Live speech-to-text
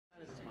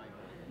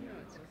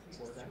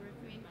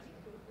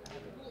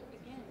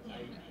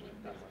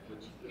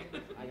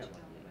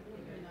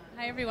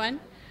Hi, everyone.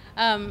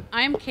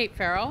 I'm Kate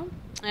Farrell,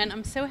 and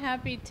I'm so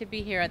happy to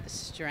be here at the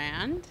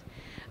Strand.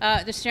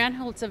 The Strand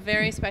holds a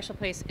very special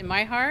place in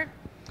my heart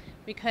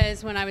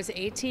because when I was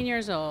 18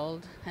 years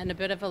old and a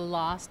bit of a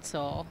lost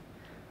soul,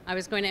 I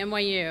was going to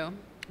NYU,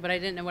 but I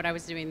didn't know what I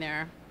was doing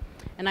there.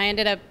 And I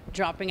ended up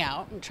dropping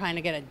out and trying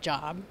to get a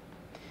job,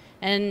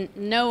 and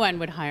no one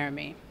would hire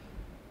me.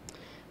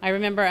 I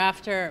remember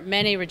after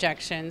many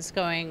rejections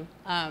going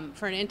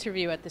for an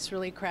interview at this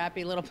really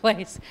crappy little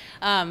place,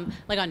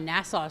 like on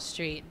Nassau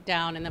Street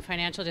down in the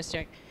financial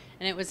district.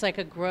 And it was like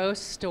a gross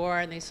store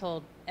and they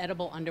sold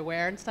edible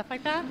underwear and stuff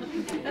like that.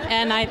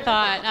 And I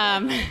thought,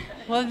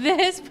 well,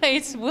 this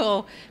place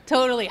will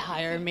totally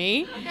hire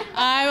me.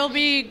 I will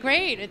be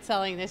great at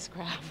selling this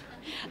crap.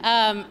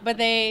 But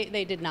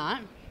they did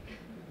not.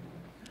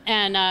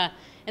 And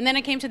then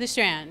I came to the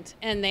Strand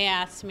and they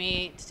asked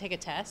me to take a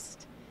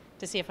test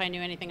to see if I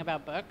knew anything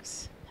about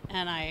books,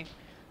 and I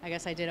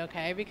guess I did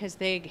okay because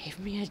they gave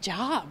me a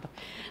job.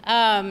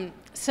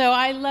 So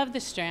I love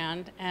the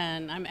Strand,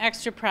 and I'm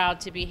extra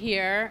proud to be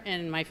here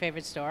in my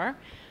favorite store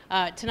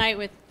tonight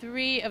with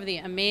three of the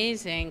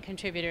amazing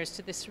contributors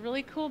to this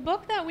really cool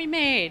book that we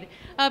made,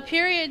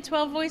 Period,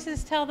 12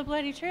 Voices Tell the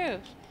Bloody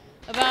Truth,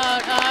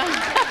 about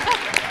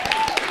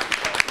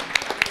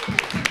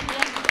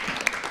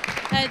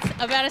it's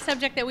about a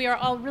subject that we are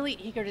all really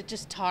eager to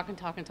just talk and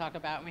talk and talk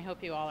about, and we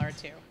hope you all are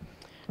too.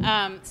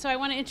 So I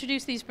want to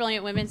introduce these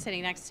brilliant women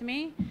sitting next to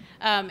me.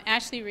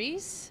 Ashley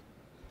Reese,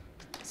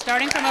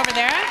 starting from over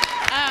there,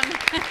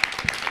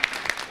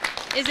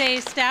 is a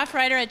staff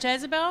writer at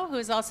Jezebel who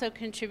has also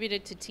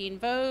contributed to Teen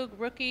Vogue,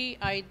 Rookie,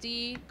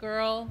 ID,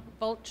 Girl,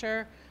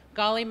 Vulture,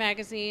 Golly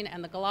Magazine,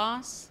 and The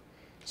Gloss.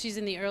 She's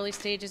in the early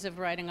stages of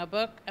writing a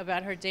book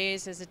about her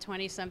days as a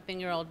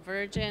 20-something-year-old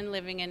virgin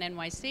living in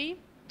NYC.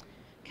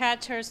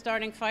 Catch her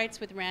starting fights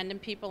with random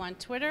people on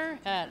Twitter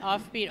at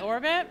Offbeat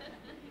Orbit.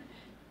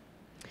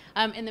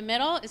 In the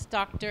middle is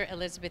Dr.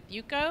 Elizabeth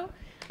Yuko.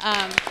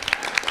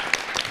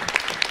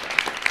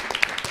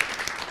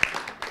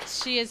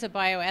 She is a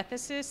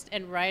bioethicist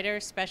and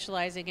writer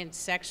specializing in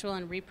sexual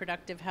and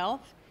reproductive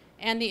health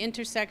and the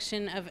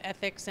intersection of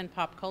ethics and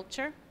pop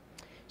culture.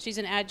 She's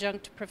an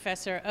adjunct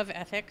professor of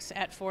ethics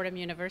at Fordham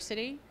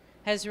University,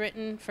 has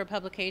written for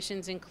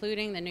publications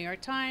including the New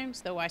York Times,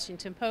 the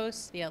Washington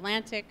Post, the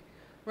Atlantic,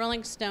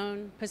 Rolling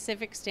Stone,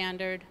 Pacific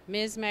Standard,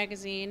 Ms.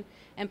 Magazine,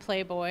 and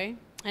Playboy,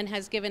 and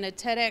has given a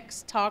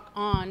TEDx talk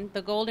on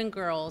the Golden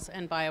Girls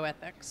and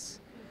bioethics,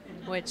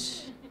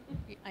 which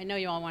I know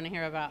you all want to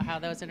hear about how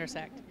those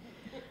intersect.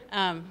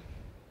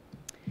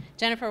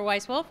 Jennifer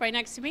Weiss-Wolf, right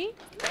next to me,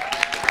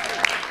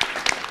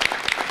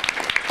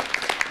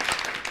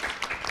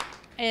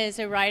 is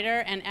a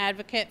writer and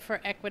advocate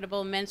for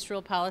equitable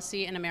menstrual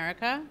policy in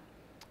America.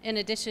 In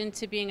addition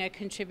to being a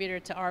contributor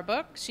to our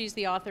book, she's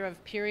the author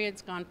of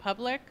Periods Gone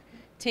Public,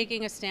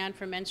 Taking a Stand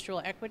for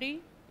Menstrual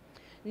Equity.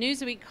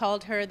 Newsweek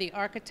called her the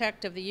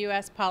architect of the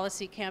U.S.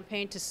 policy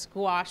campaign to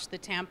squash the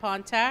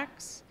tampon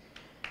tax.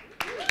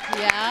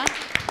 Yeah.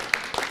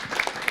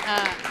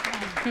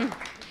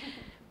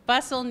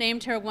 Bustle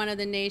named her one of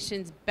the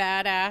nation's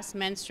badass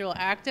menstrual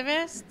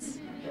activists.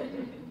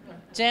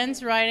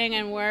 Jen's writing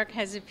and work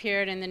has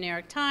appeared in the New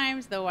York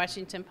Times, the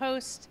Washington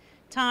Post,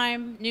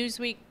 Time,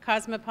 Newsweek,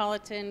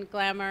 Cosmopolitan,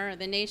 Glamour,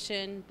 The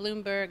Nation,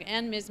 Bloomberg,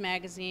 and Ms.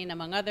 Magazine,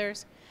 among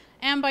others.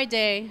 And by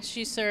day,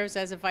 she serves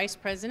as a vice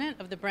president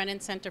of the Brennan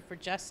Center for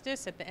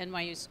Justice at the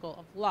NYU School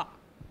of Law.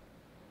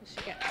 She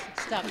gets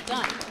stuff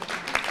done.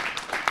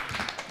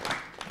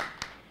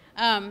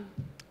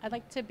 I'd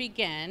like to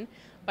begin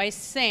by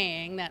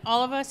saying that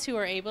all of us who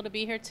are able to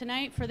be here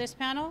tonight for this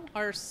panel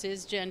are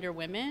cisgender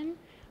women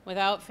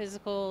without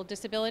physical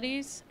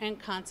disabilities, and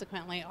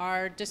consequently,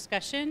 our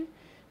discussion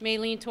may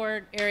lean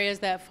toward areas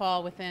that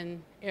fall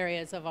within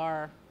areas of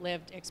our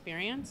lived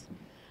experience.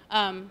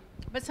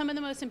 But some of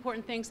the most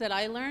important things that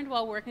I learned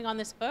while working on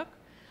this book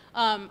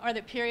are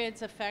that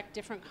periods affect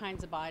different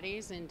kinds of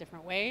bodies in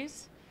different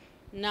ways.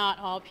 Not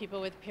all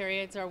people with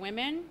periods are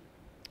women,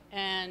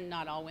 and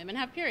not all women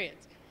have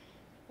periods.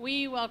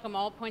 We welcome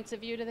all points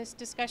of view to this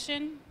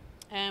discussion,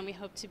 and we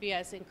hope to be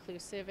as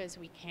inclusive as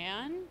we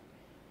can,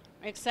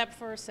 except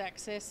for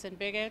sexists and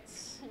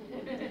bigots.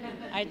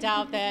 I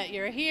doubt that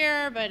you're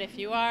here, but if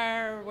you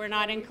are, we're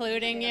not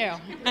including you.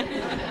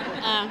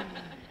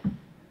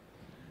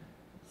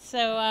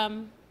 So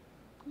I'm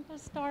going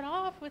to start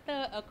off with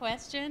a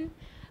question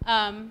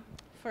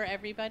for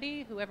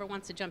everybody, whoever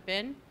wants to jump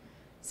in.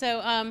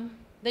 So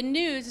the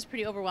news is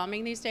pretty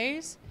overwhelming these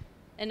days,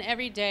 and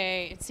every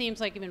day it seems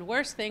like even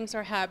worse things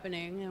are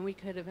happening than we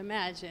could have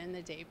imagined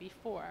the day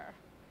before.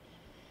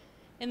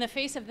 In the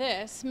face of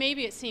this,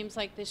 maybe it seems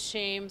like the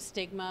shame,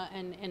 stigma,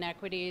 and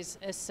inequities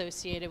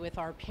associated with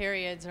our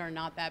periods are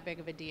not that big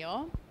of a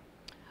deal.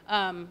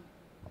 Can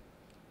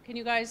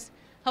you guys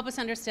help us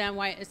understand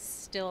why it's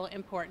still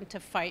important to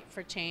fight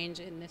for change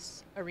in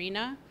this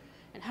arena?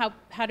 And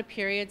how do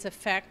periods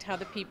affect how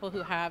the people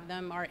who have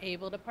them are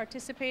able to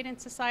participate in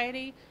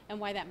society, and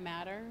why that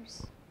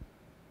matters?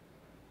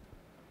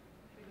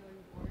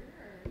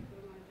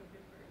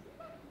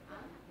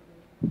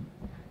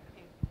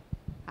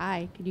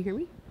 Hi, can you hear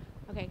me?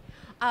 Okay.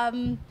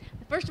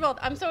 First of all,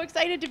 I'm so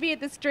excited to be at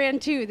the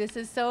Strand too. This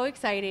is so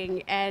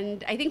exciting,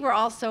 and I think we're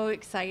all so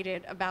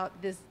excited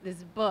about this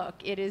book.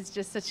 It is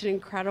just such an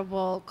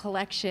incredible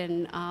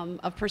collection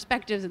of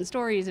perspectives and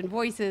stories and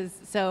voices.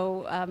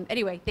 So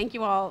anyway, thank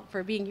you all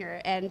for being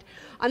here. And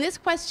on this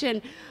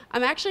question,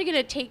 I'm actually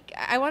going to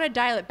I want to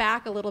dial it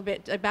back a little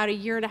bit, about a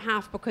year and a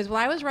half, because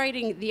while I was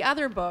writing the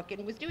other book,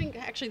 and was doing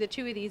actually the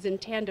two of these in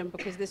tandem,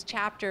 because this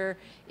chapter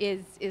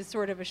is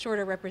sort of a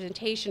shorter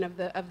representation of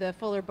the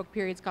fuller book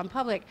Periods Gone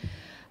Public.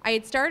 I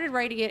had started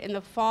writing it in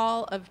the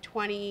fall of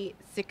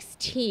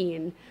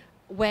 2016,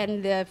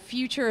 when the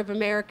future of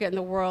America and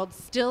the world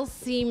still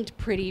seemed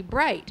pretty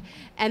bright.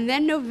 And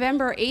then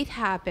November 8th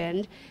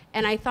happened,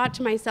 and I thought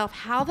to myself,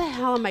 how the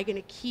hell am I going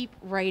to keep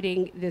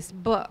writing this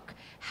book?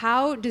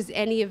 How does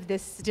any of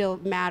this still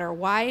matter?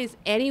 Why is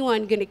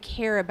anyone going to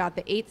care about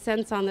the 8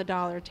 cents on the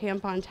dollar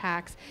tampon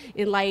tax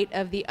in light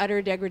of the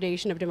utter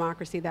degradation of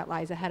democracy that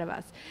lies ahead of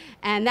us?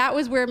 And that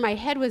was where my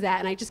head was at,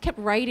 and I just kept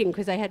writing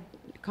because I had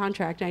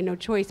contract, I had no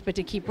choice but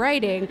to keep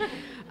writing.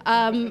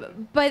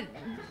 But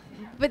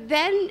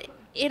then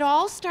it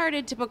all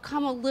started to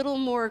become a little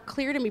more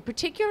clear to me,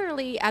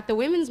 particularly at the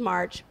Women's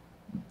March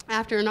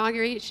after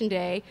Inauguration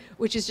Day,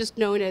 which is just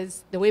known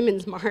as the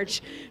Women's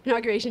March.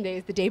 Inauguration Day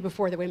is the day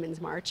before the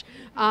Women's March,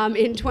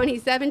 in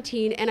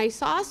 2017. And I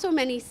saw so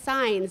many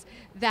signs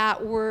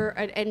that were,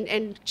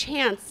 and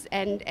chants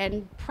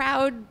and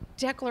proud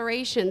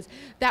declarations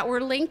that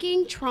were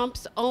linking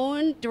Trump's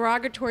own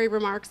derogatory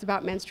remarks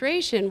about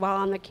menstruation while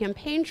on the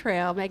campaign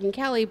trail, Megyn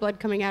Kelly,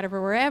 blood coming out of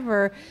her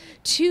wherever,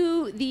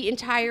 to the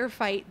entire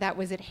fight that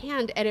was at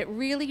hand. And it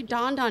really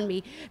dawned on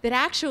me that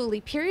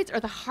actually periods are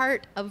the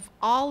heart of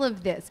all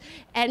of this.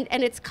 And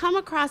it's come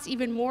across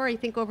even more, I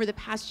think, over the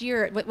past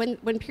year.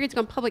 When Periods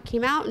Gone Public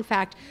came out, in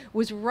fact,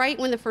 was right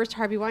when the first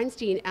Harvey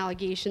Weinstein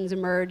allegations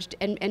emerged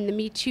and the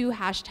Me Too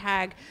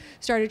hashtag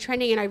started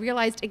trending. And I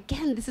realized,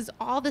 again, this is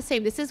all the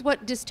same. This is what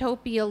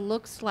dystopia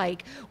looks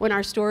like when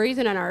our stories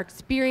and our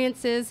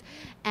experiences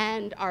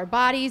and our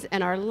bodies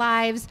and our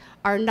lives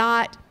are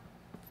not,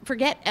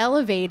 forget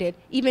elevated,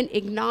 even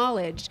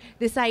acknowledged.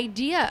 This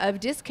idea of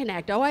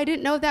disconnect, oh, I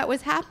didn't know that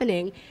was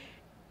happening.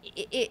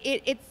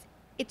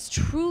 It's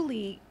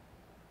truly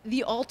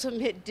the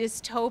ultimate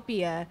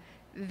dystopia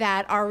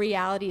that our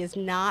reality is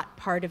not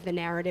part of the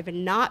narrative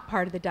and not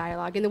part of the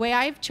dialogue. And the way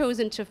I've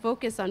chosen to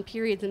focus on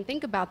periods and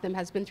think about them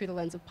has been through the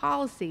lens of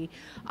policy,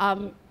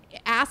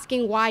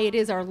 asking why it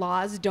is our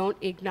laws don't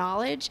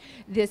acknowledge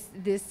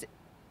this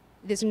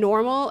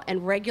normal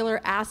and regular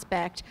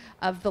aspect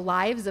of the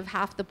lives of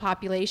half the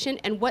population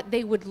and what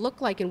they would look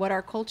like and what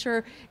our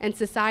culture and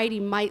society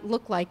might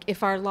look like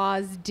if our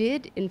laws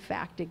did in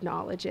fact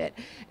acknowledge it.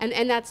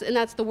 And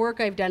that's the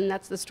work I've done, and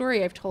that's the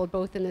story I've told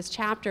both in this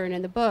chapter and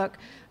in the book,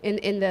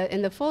 in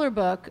the fuller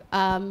book.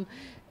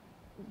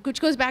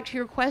 Which goes back to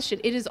your question,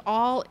 it is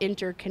all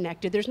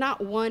interconnected. There's not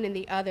one and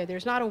the other.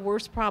 There's not a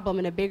worse problem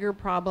and a bigger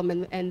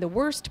problem and the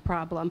worst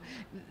problem.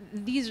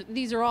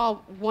 These are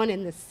all one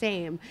and the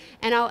same.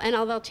 And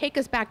I'll take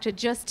us back to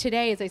just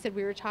today. As I said,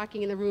 we were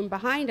talking in the room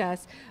behind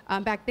us,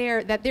 back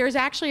there, that there's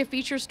actually a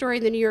feature story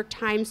in the New York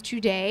Times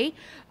today,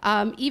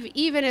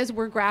 even as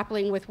we're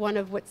grappling with one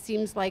of what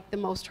seems like the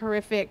most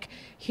horrific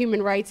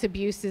human rights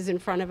abuses in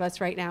front of us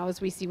right now, as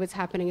we see what's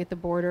happening at the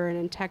border and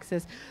in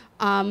Texas.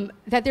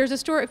 That there's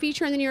a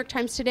feature in the New York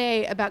Times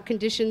today about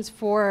conditions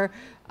for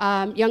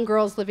young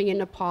girls living in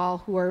Nepal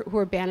who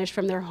are banished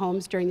from their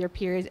homes during their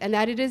periods, and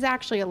that it is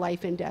actually a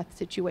life and death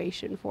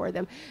situation for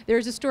them.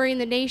 There's a story in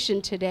The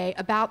Nation today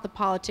about the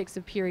politics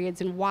of periods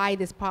and why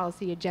this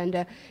policy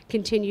agenda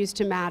continues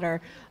to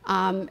matter.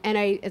 And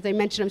as I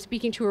mentioned, I'm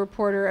speaking to a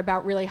reporter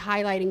about really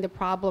highlighting the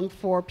problem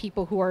for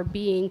people who are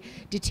being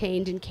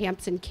detained in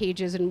camps and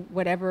cages and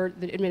whatever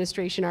the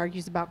administration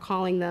argues about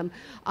calling them.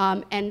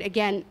 And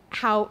again,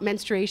 how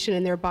menstruation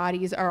and their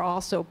bodies are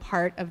also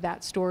part of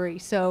that story.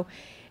 So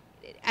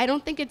I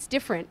don't think it's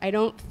different. I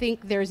don't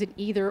think there's an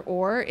either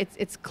or.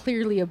 It's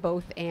clearly a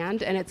both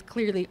and it's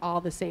clearly all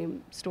the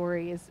same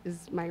story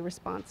is my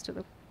response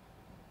to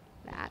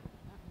that.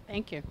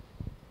 Thank you.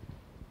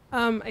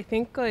 I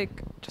think,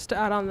 like, just to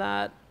add on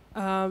that,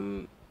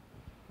 a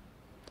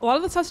lot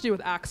of this has to do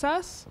with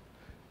access.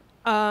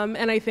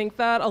 And I think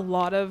that a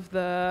lot of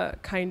the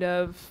kind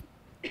of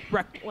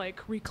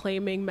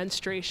reclaiming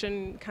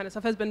menstruation kind of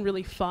stuff has been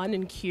really fun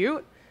and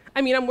cute.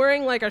 I mean, I'm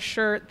wearing like a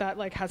shirt that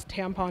like has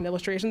tampon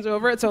illustrations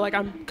over it, so like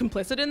I'm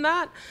complicit in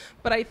that.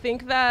 But I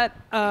think that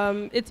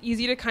it's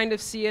easy to kind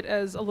of see it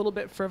as a little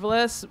bit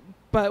frivolous.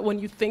 But when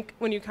you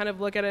kind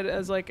of look at it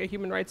as like a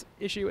human rights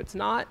issue, it's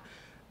not.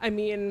 I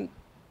mean,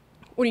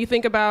 when you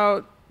think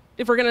about,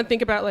 if we're going to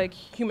think about like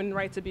human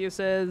rights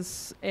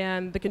abuses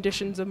and the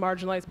conditions of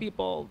marginalized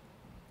people,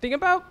 think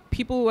about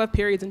people who have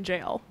periods in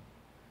jail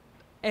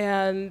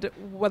and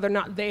whether or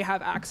not they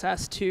have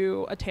access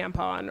to a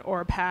tampon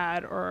or a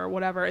pad or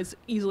whatever as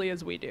easily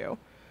as we do.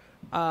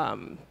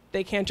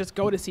 They can't just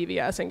go to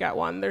CVS and get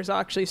one. There's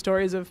actually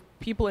stories of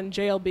people in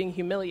jail being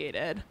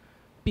humiliated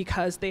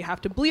because they have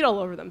to bleed all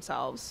over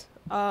themselves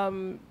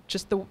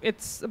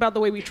It's about the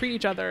way we treat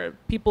each other.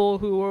 People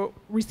who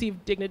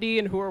receive dignity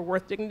and who are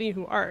worth dignity,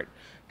 who aren't.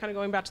 Kind of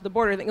going back to the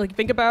border thing. Like,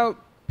 think about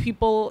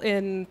people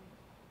in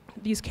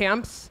these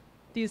camps,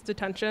 these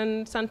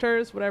detention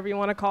centers, whatever you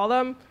want to call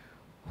them,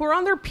 who are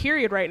on their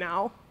period right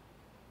now.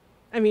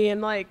 I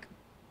mean, like,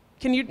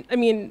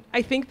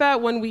 I think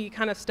that when we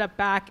kind of step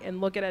back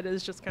and look at it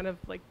as just kind of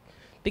like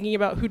thinking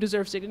about who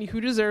deserves dignity, who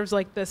deserves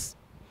like this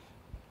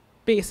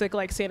basic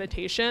like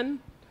sanitation,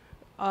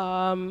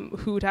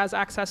 who has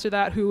access to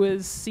that, who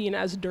is seen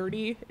as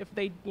dirty if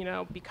they,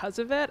 because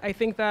of it. I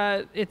think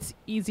that it's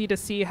easy to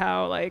see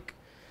how like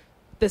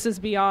this is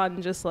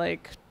beyond just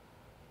like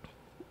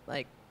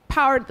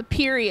power to the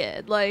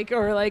period, like,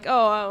 or like,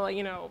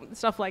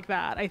 stuff like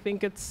that. I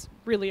think it's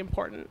really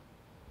important.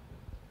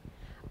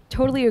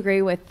 Totally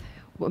agree with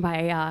what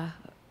my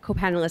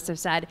co-panelists have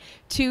said.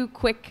 Two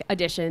quick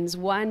additions.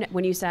 One,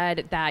 when you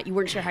said that you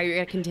weren't sure how you're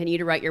going to continue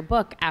to write your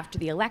book after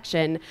the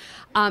election,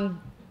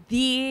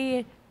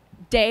 the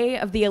day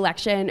of the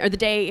election, or the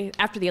day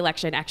after the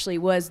election actually,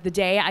 was the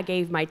day I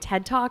gave my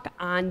TED Talk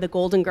on the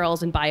Golden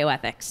Girls in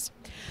bioethics.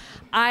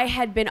 I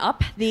had been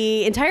up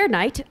the entire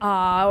night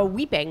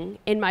weeping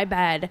in my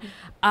bed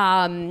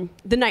the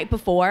night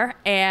before,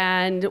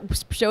 and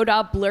showed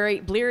up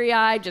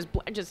bleary-eyed,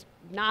 just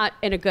not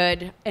in a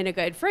good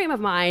frame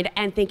of mind,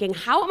 and thinking,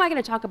 how am I going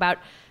to talk about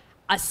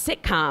a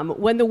sitcom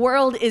when the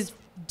world is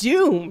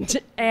doomed?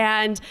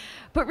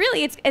 But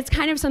really, it's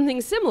kind of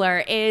something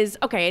similar. It's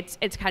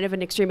kind of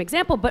an extreme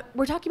example, but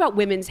we're talking about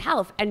women's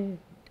health and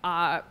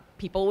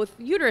people with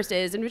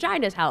uteruses and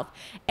vaginas health,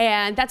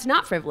 and that's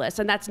not frivolous,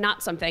 and that's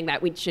not something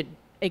that we should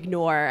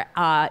ignore,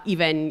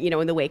 even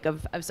in the wake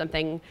of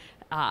something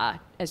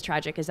as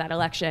tragic as that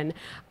election.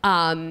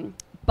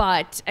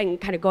 But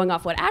kind of going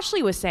off what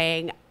Ashley was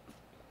saying,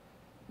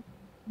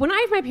 when I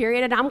have my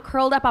period and I'm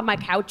curled up on my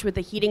couch with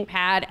a heating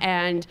pad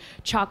and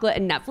chocolate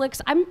and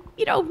Netflix, I'm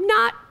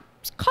not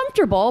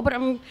comfortable, but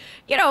I'm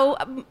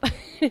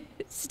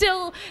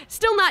still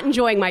not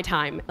enjoying my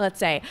time, let's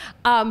say.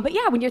 But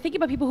yeah, when you're thinking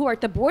about people who are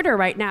at the border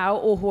right now,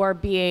 or who are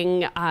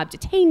being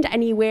detained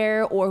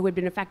anywhere, or who have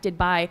been affected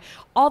by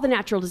all the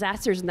natural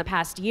disasters in the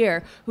past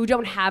year, who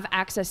don't have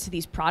access to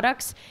these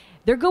products,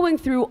 they're going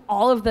through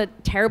all of the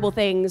terrible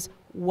things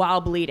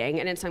while bleeding,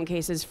 and in some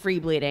cases free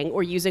bleeding,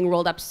 or using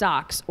rolled up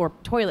socks or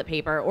toilet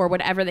paper or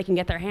whatever they can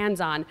get their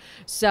hands on.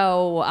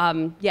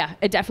 So yeah,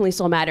 it definitely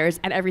still matters,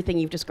 and everything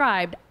you've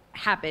described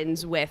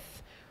happens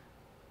with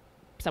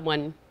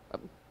someone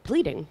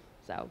bleeding.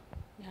 So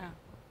yeah,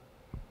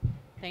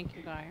 thank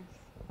you guys.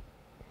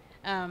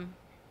 Can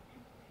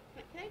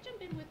I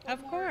jump in with one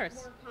Of course.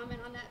 more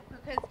comment on that?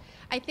 Because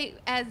I think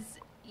I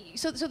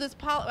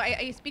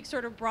speak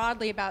sort of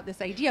broadly about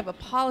this idea of a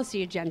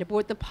policy agenda, but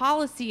what the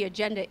policy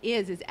agenda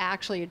is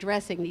actually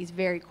addressing these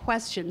very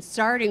questions,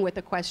 starting with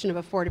the question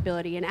of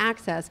affordability and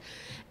access.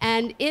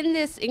 And in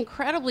this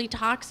incredibly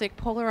toxic,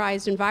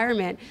 polarized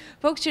environment,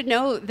 folks should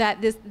know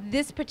that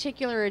this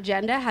particular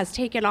agenda has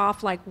taken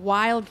off like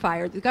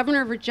wildfire. The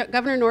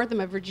Governor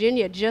Northam of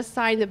Virginia just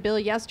signed the bill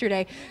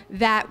yesterday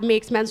that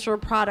makes menstrual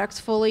products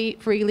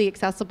freely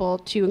accessible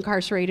to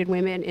incarcerated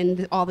women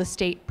in all the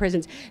state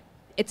prisons.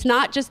 It's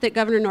not just that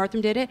Governor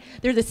Northam did it.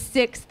 They're the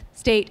 6th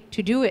state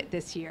to do it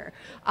this year.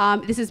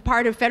 This is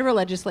part of federal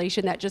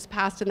legislation that just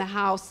passed in the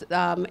House,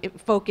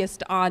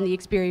 focused on the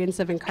experience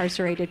of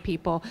incarcerated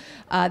people.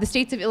 The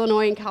states of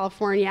Illinois and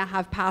California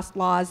have passed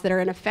laws that are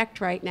in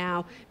effect right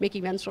now,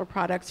 making menstrual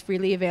products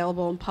freely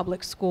available in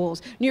public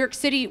schools. New York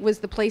City was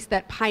the place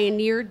that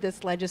pioneered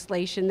this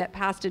legislation that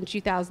passed in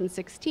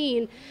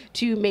 2016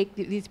 to make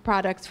these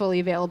products fully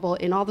available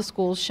in all the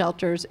schools,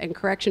 shelters, and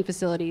correction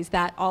facilities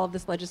that all of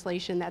this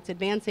legislation that's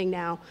advancing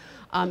now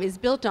is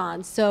built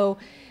on. So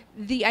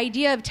the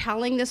idea of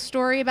telling this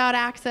story about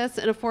access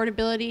and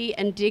affordability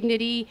and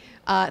dignity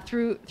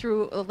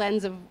through a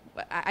lens of,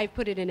 I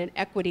put it in an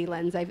equity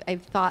lens.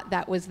 I've thought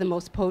that was the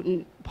most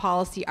potent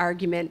policy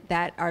argument,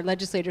 that our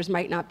legislators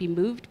might not be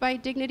moved by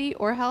dignity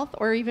or health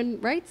or even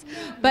rights,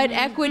 but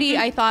equity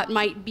I thought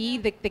might be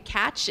the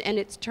catch, and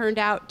it's turned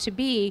out to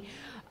be.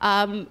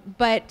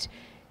 But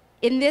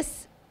in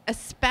this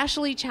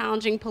especially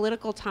challenging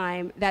political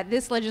time that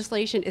this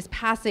legislation is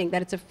passing,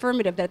 that it's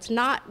affirmative, that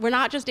we're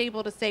not just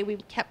able to say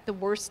we've kept the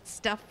worst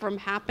stuff from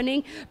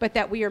happening, but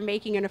that we are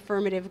making an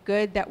affirmative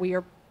good, that we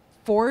are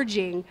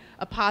forging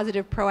a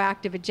positive,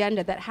 proactive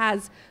agenda that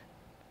has,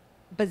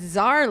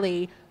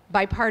 bizarrely,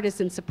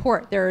 bipartisan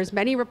support. There are as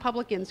many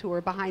Republicans who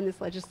are behind this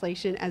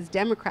legislation as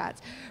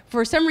Democrats.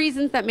 For some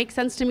reasons that make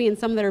sense to me, and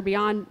some that are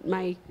beyond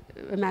my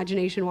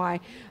imagination why.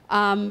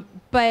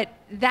 But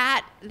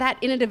that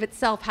in and of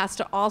itself has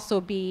to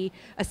also be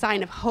a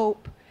sign of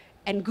hope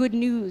and good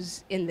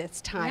news in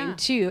this time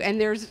too.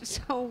 And there's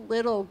so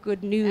little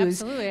good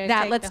news. Absolutely.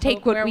 That let's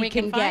take what we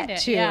can find get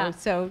it. too. Yeah.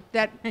 So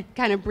that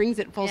kind of brings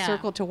it full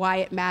circle to why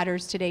it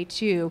matters today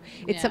too.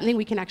 It's something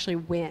we can actually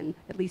win,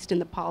 at least in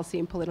the policy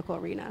and political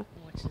arena.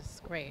 which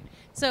is great.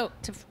 So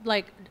to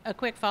like a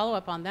quick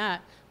follow-up on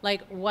that,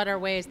 like what are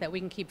ways that we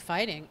can keep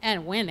fighting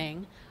and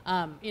winning?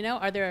 You know,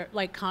 are there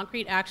like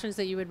concrete actions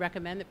that you would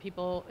recommend that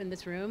people in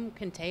this room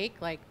can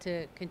take, like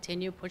to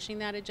continue pushing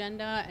that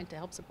agenda and to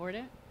help support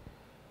it?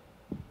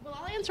 Well,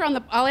 I'll answer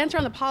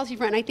on the policy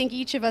front. I think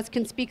each of us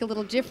can speak a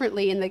little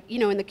differently in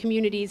the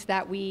communities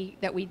that we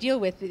deal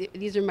with.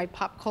 These are my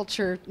pop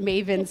culture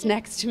mavens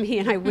next to me,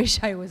 and I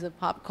wish I was a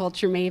pop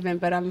culture maven,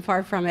 but I'm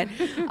far from it.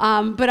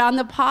 But on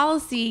the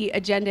policy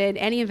agenda, in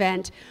any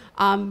event,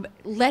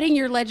 letting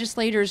your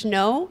legislators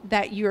know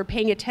that you are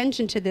paying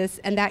attention to this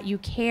and that you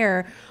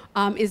care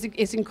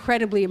is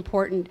incredibly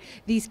important.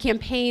 These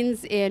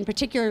campaigns,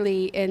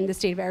 particularly in the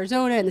state of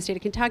Arizona, in the state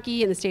of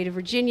Kentucky, in the state of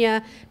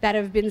Virginia, that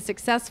have been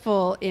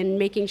successful in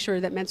making sure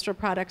that menstrual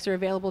products are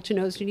available to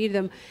those who need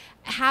them,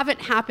 haven't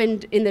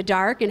happened in the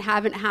dark and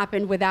haven't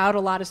happened without a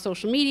lot of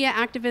social media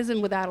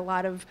activism, without a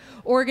lot of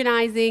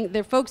organizing.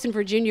 The folks in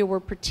Virginia were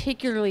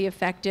particularly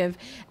effective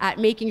at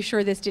making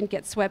sure this didn't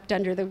get swept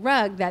under the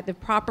rug, that the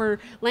proper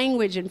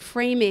language and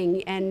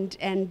framing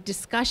and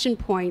discussion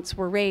points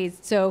were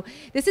raised. So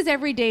this is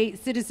everyday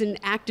citizen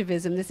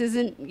activism. This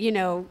isn't,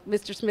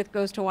 Mr. Smith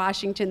goes to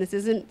Washington. This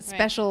isn't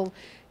special,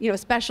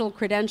 special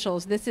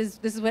credentials. This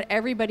is what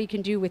everybody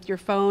can do with your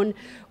phone,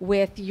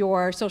 with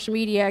your social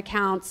media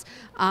accounts.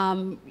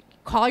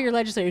 Call your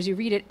legislators. You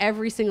read it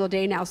every single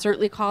day now.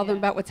 Certainly call them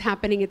about what's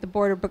happening at the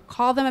border, but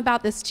call them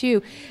about this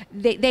too.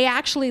 They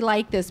actually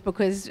like this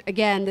because,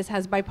 again, this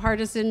has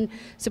bipartisan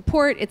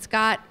support. It's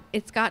got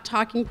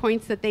talking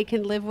points that they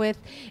can live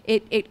with.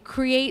 It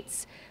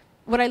creates.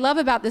 What I love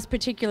about this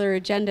particular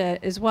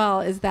agenda as well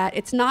is that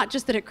it's not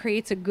just that it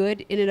creates a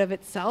good in and of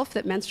itself,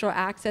 that menstrual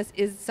access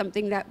is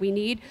something that we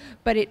need,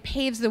 but it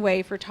paves the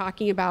way for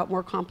talking about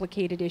more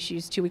complicated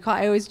issues too.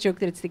 I always joke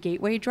that it's the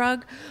gateway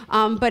drug,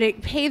 but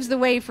it paves the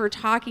way for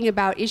talking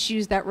about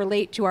issues that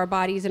relate to our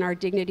bodies and our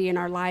dignity and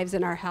our lives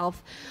and our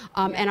health,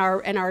 and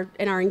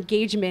our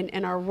engagement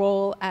and our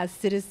role as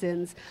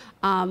citizens.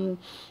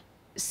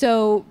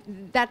 So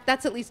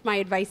that's at least my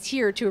advice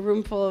here to a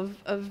room full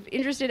of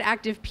interested,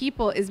 active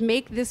people, is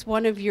make this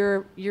one of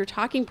your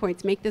talking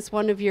points. Make this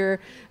one of your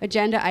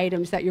agenda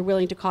items that you're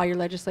willing to call your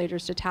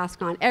legislators to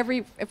task on.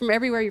 From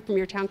everywhere, from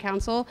your town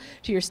council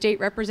to your state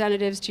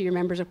representatives to your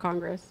members of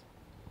Congress.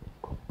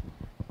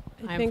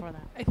 I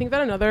think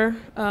that another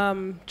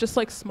just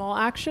like small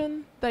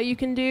action that you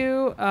can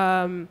do,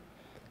 I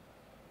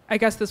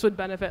guess this would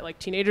benefit like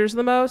teenagers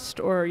the most,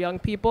 or young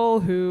people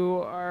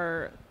who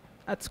are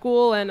at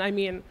school. And I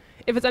mean,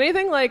 if it's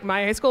anything like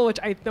my high school, which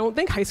I don't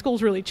think high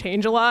schools really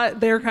change a lot,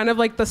 they're kind of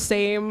like the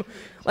same.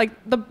 Like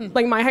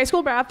my high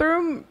school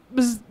bathroom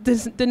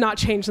did not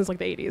change since like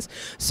the 80s.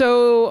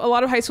 So a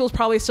lot of high schools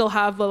probably still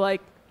have the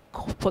like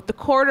put the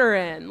quarter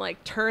in,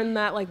 like turn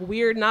that like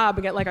weird knob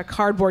and get like a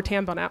cardboard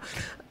tampon out.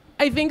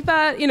 I think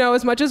that,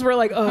 as much as we're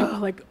like, oh,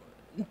 like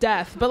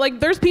death, but like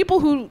there's people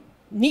who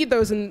need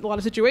those in a lot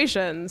of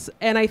situations.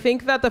 And I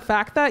think that the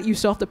fact that you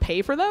still have to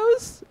pay for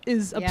those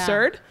is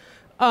absurd.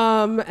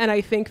 And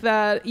I think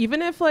that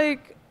even if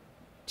like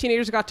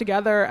teenagers got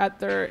together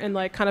and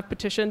like kind of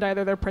petitioned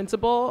either their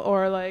principal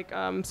or like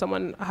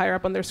someone higher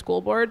up on their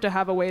school board to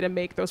have a way to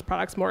make those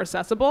products more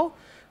accessible,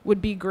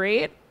 would be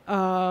great.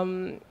 I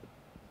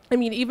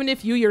mean, even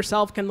if you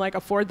yourself can like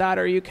afford that,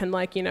 or you can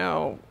like,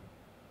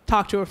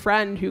 talk to a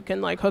friend who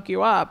can like hook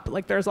you up.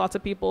 Like there's lots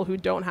of people who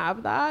don't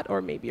have that,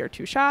 or maybe are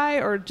too shy,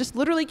 or just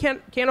literally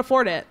can't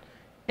afford it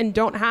and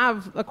don't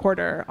have a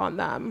quarter on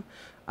them.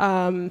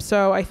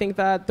 So I think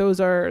that those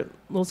are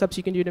little steps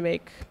you can do to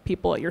make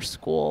people at your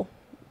school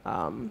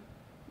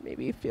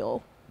maybe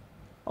feel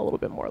a little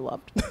bit more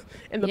loved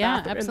in the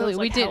bathroom.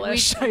 Absolutely. In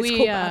those,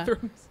 like,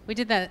 we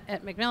did that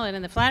at Macmillan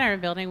in the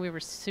Flatiron building. We were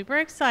super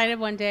excited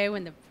one day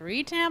when the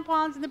free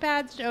tampons and the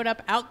pads showed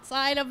up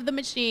outside of the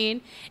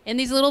machine in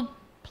these little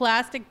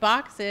plastic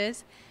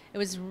boxes. It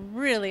was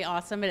really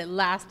awesome, and it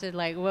lasted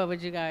like, what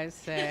would you guys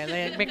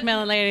say? Like,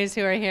 Macmillan ladies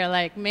who are here,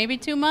 like maybe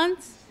 2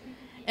 months?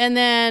 And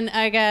then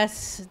I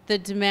guess the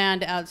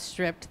demand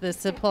outstripped the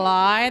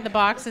supply. The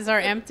boxes are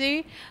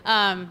empty. We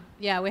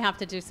have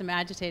to do some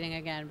agitating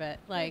again, but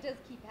like. It does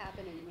keep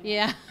happening.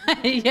 Yeah.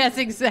 Yes,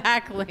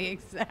 exactly.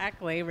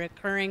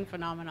 Recurring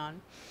phenomenon.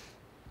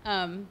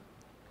 Do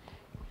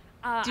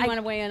you want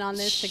to weigh in on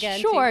this again?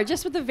 Sure. Too?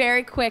 Just with a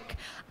very quick,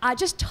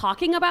 just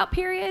talking about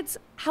periods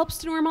helps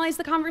to normalize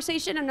the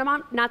conversation. And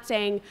I'm not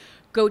saying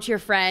go to your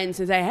friends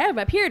and say, hey, I have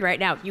my period right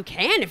now. You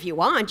can if you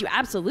want. You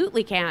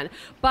absolutely can.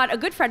 But a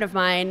good friend of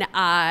mine,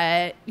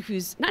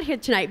 who's not here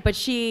tonight, but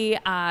she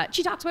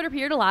talks about her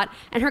period a lot,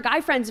 and her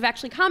guy friends have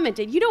actually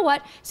commented, you know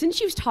what,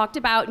 since you've talked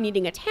about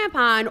needing a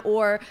tampon,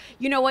 or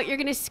you know what, you're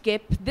going to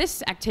skip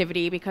this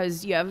activity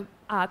because you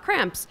have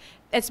cramps,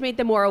 it's made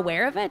them more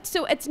aware of it.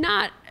 So it's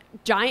not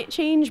giant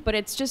change, but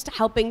it's just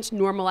helping to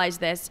normalize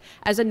this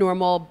as a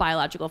normal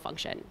biological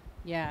function.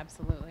 Yeah,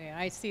 absolutely.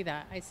 I see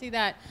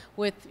that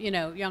with,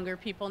 younger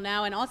people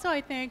now. And also I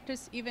think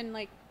just even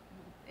like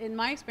in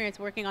my experience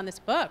working on this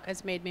book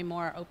has made me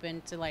more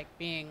open to like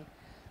being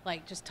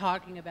like just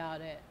talking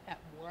about it at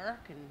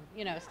work and,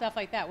 you know, stuff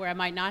like that where I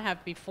might not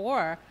have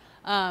before.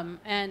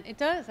 And it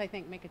does, I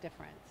think, make a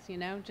difference, you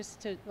know,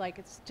 just to like,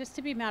 it's just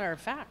to be matter of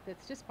fact.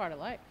 It's just part of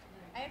life.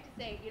 I have to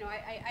say, you know,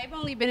 I've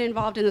only been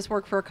involved in this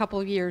work for a couple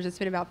of years. It's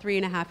been about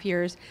 3.5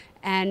 years,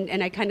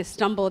 and I kind of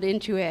stumbled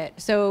into it.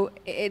 So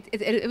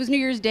it was New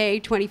Year's Day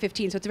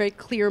 2015, so it's a very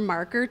clear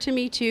marker to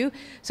me too.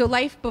 So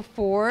life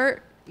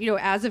before, you know,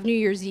 as of New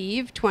Year's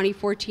Eve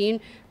 2014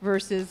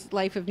 versus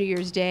life of New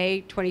Year's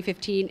Day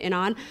 2015 and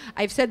on.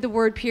 I've said the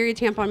word period,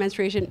 tampon,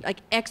 menstruation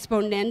like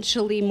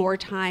exponentially more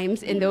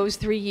times in those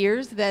 3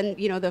 years than,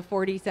 you know, the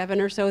 47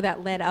 or so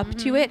that led up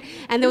to it.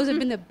 And those have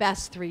been the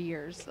best 3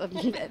 years,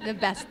 the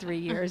best 3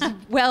 years.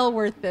 Well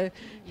worth the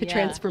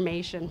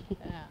transformation.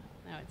 Yeah,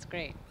 no, it's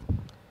great.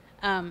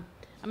 I'm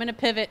going to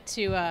pivot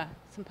to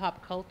some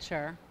pop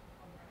culture.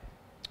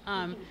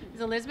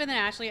 Elizabeth and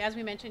Ashley, as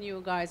we mentioned,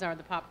 you guys are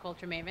the pop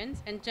culture mavens.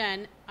 And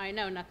Jen, I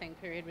know nothing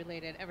period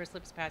related ever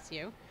slips past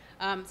you.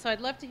 So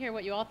I'd love to hear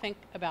what you all think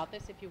about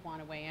this if you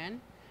want to weigh in.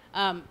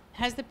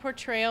 Has the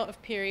portrayal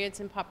of periods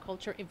in pop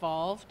culture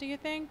evolved, do you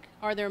think?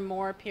 Are there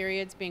more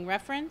periods being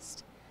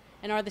referenced?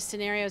 And are the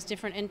scenarios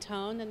different in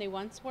tone than they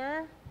once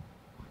were?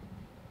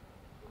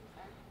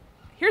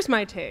 Here's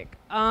my take.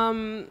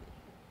 And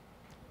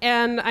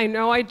I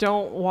know I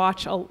don't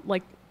watch,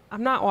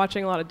 I'm not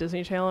watching a lot of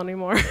Disney Channel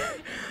anymore.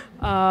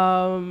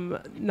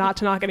 Not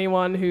to knock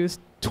anyone who's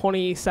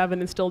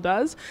 27 and still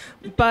does.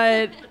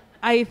 But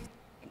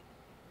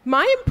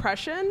my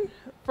impression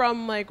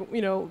from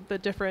the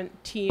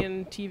different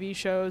teen TV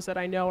shows that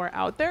I know are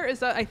out there is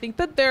that I think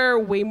that they're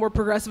way more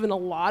progressive in a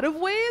lot of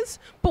ways.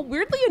 But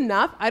weirdly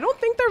enough, I don't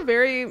think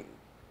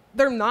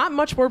they're not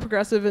much more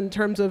progressive in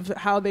terms of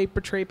how they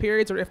portray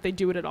periods or if they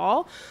do it at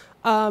all.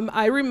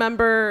 I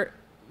remember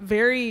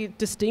very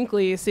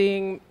distinctly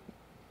seeing,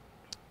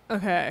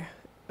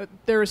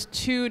 there's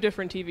 2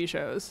 different TV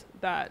shows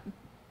that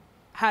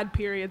had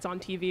periods on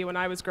TV when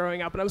I was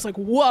growing up, and I was like,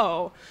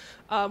 whoa.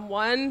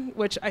 One,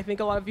 which I think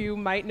a lot of you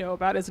might know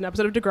about, is an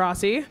episode of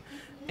Degrassi,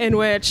 in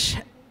which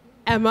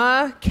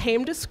Emma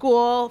came to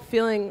school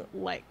feeling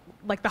like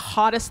the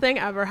hottest thing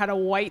ever, had a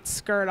white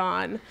skirt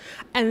on,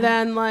 and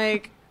then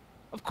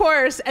of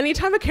course,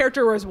 anytime a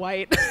character wears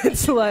white,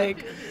 it's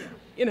like,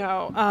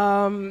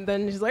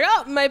 then she's like,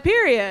 oh, my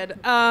period.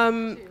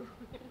 And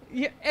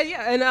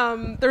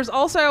there's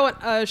also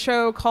a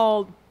show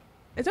called,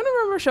 I don't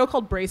remember a show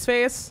called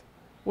Braceface,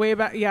 way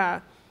back,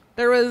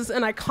 There was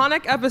an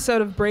iconic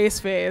episode of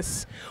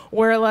Braceface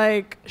where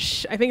I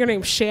think her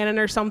name's Shannon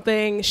or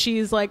something,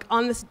 she's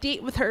on this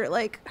date with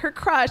her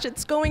crush,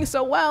 it's going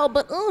so well,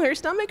 but her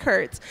stomach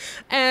hurts.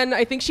 And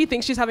I think she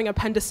thinks she's having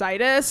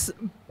appendicitis,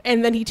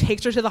 and then he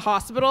takes her to the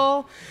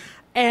hospital.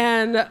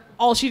 And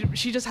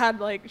she just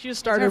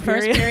started her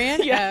first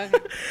period. Yeah.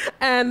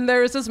 And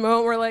there was this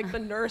moment where the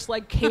nurse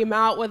came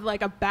out with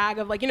a bag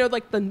of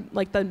the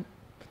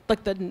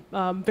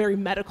very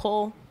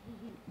medical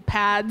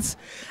pads,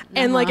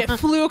 and it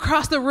flew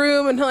across the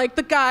room, and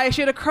the guy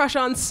she had a crush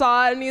on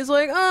saw it, and he's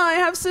like, oh, I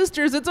have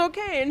sisters, it's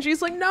okay, and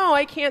she's like, no,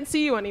 I can't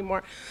see you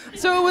anymore.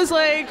 So it was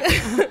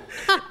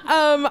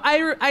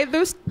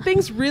those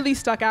things really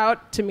stuck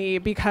out to me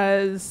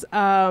because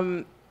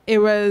it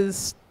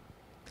was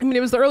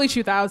the early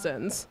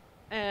 2000s,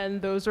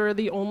 and those are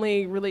the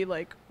only really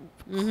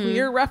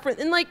clear reference,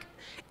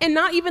 and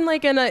not even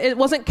it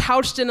wasn't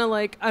couched in a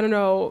I don't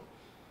know,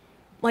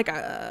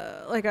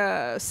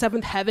 a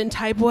Seventh Heaven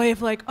type way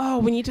of oh,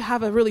 we need to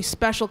have a really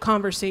special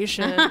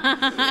conversation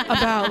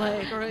about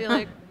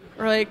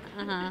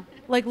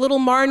little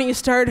Marnie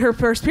started her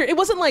first period. It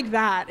wasn't like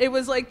that. It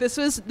was this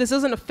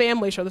isn't a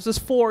family show. This was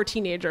 4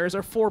 teenagers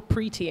or 4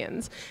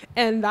 preteens,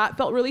 and that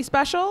felt really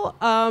special.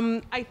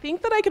 I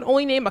think that I can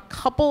only name a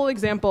couple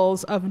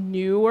examples of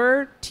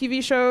newer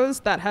TV shows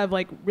that have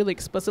really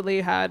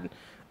explicitly had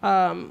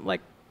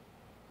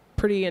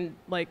pretty and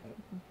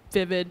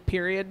vivid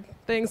period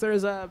things.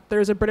 There's a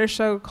British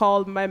show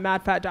called My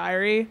Mad Fat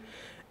Diary,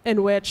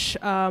 in which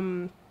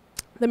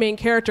the main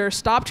character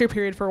stopped her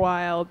period for a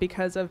while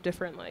because of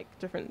different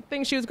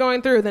things she was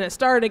going through. Then it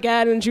started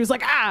again, and she was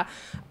like, ah.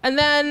 And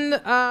then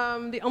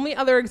the only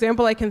other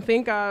example I can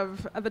think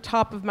of at the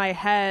top of my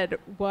head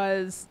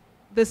was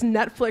this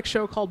Netflix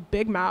show called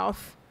Big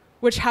Mouth,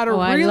 which had a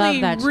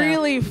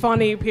really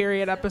funny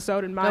period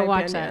episode in my opinion. Go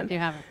watch that if you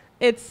haven't.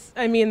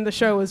 The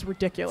show was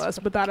ridiculous,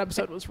 but that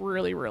episode was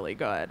really, really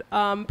good.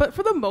 But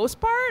for the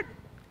most part,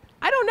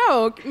 I don't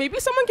know. Maybe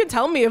someone can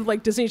tell me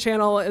if Disney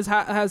Channel has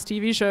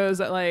TV shows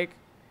that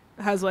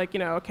has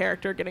a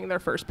character getting their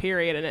first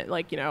period and it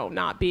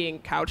not being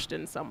couched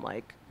in some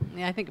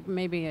Yeah, I think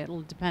maybe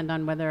it'll depend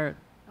on whether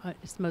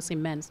it's mostly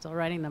men still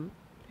writing them.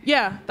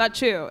 Yeah, that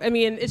too.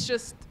 It's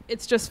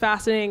just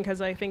fascinating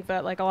because I think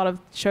that a lot of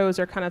shows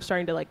are kind of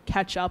starting to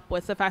catch up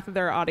with the fact that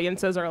their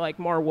audiences are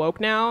more woke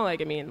now.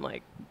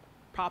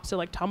 Props to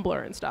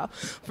Tumblr and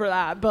stuff for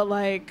that. But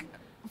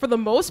for the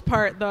most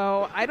part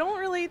though, I don't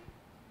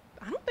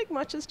think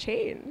much has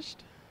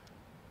changed.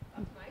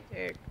 That's my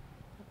take.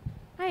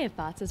 I have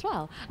thoughts as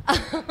well. I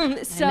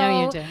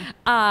know you do.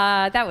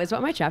 That was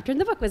what my chapter in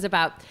the book was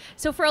about.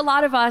 So for a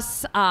lot of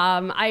us,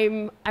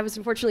 I was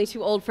unfortunately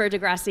too old for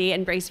Degrassi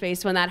and Brace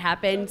Face when that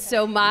happened.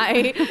 So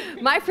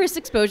my first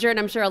exposure, and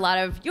I'm sure a lot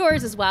of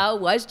yours as well,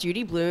 was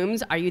Judy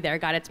Blume's "Are You There,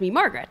 God? It's Me,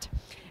 Margaret."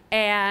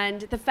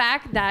 And the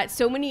fact that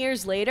so many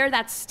years later,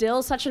 that's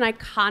still such an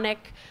iconic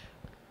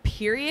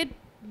period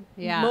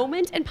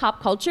moment in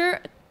pop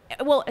culture.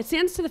 Well, it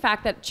stands to the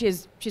fact that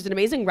she's an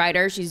amazing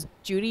writer. She's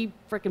Judy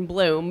frickin'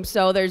 Blume,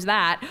 so there's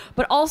that.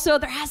 But also,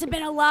 there hasn't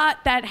been a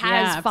lot that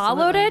has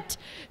followed it.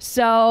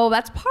 So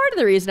that's part of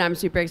the reason I'm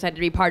super excited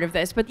to be part of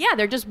this. But yeah,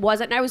 there just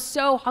wasn't. And I was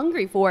so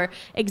hungry for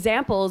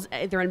examples,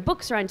 either in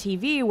books or on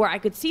TV, where I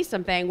could see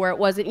something where it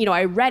wasn't,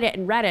 I read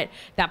it,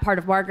 that part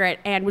of Margaret,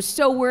 and was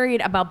so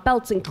worried about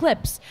belts and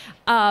clips.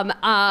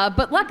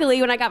 But luckily,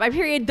 when I got my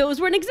period,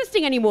 those weren't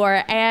existing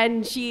anymore.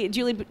 And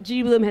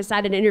Judy Blume has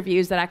said in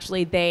interviews that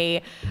actually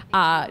they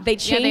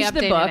changed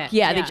the book.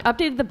 They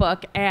updated the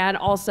book, and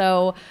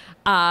also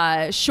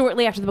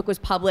shortly after the book was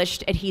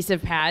published,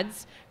 adhesive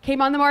pads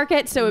came on the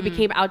market, so it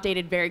became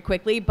outdated very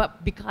quickly.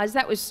 But because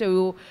that was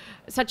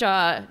such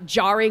a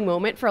jarring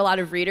moment for a lot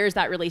of readers,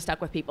 that really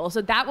stuck with people.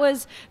 So that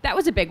was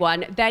a big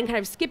one. Then kind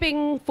of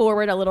skipping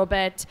forward a little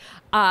bit,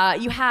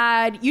 you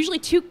had usually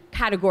two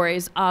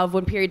categories of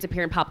when periods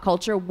appear in pop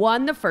culture.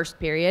 One, the first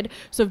period,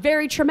 so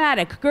very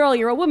traumatic, girl,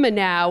 you're a woman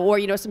now, or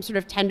some sort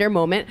of tender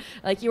moment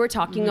like you were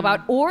talking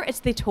about, or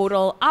it's the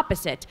total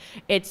opposite.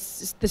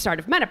 It's the start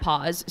of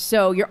menopause,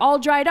 so you're all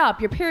dried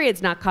up, your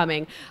period's not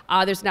coming.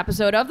 There's an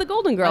episode of The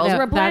Golden Girls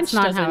where Blanche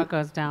That's not how it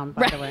goes down,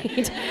 by the way.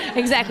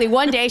 Exactly.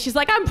 One day she's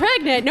like, I'm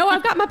pregnant. No,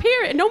 I've got my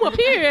period. No more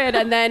period.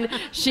 And then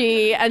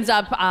she ends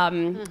up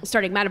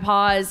starting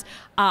menopause.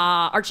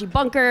 Archie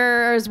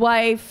Bunker's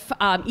wife,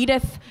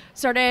 Edith,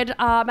 started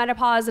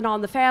menopause and All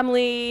in the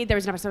Family. There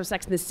was an episode of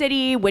Sex and the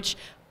City, which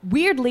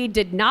weirdly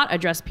did not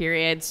address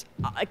periods,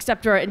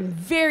 except for in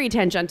very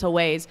tangential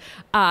ways.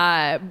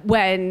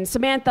 When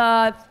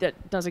Samantha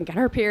doesn't get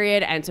her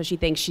period, and so she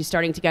thinks she's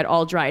starting to get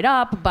all dried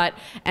up, but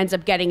ends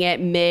up getting it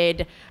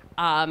mid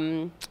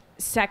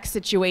sex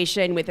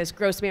situation with this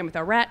gross man with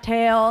a rat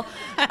tail.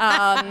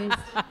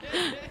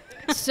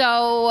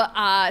 So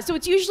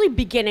it's usually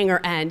beginning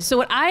or end. So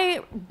what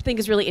I think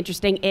is really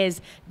interesting is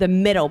the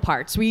middle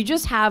parts, where you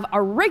just have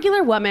a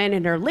regular woman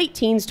in her late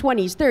teens,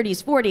 20s,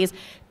 30s, 40s,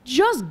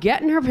 just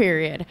getting her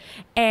period.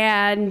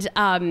 And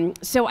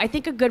so I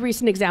think a good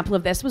recent example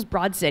of this was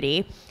Broad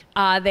City.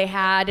 They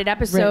had an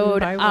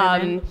episode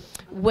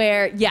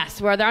where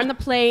they're on the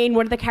plane.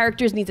 One of the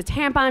characters needs a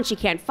tampon. She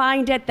can't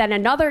find it. Then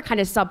another kind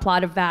of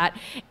subplot of that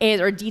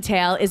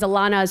detail is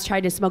Alana is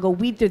trying to smuggle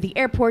weed through the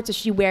airport, so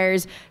she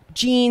wears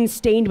jeans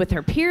stained with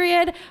her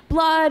period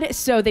blood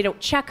so they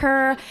don't check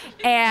her.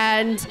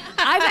 And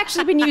I've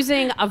actually been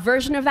using a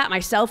version of that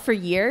myself for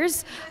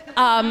years.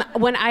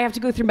 When I have to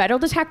go through metal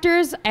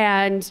detectors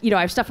and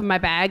I have stuff in my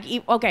bag.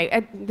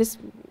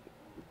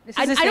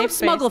 I don't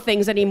smuggle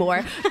things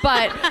anymore,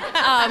 but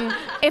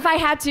if I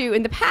had to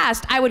in the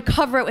past, I would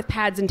cover it with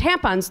pads and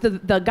tampons.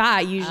 The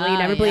guy, usually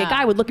inevitably a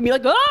guy, would look at me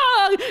like,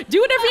 oh,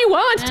 do whatever you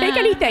want, take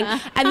anything.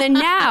 And then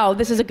now,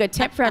 this is a good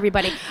tip for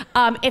everybody.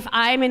 If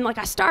I'm in like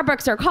a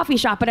Starbucks or a coffee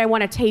shop and I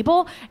want a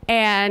table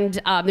and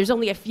there's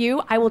only a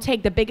few, I will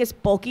take the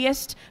biggest,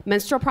 bulkiest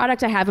menstrual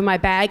product I have in my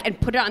bag and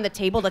put it on the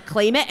table to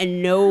claim it,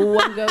 and no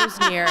one goes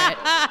near it.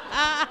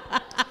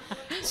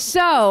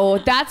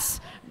 So that's...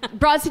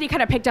 Broad City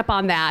kind of picked up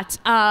on that.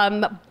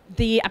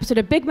 The episode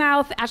of Big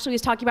Mouth Ashley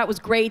was talking about was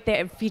great.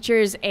 It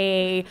features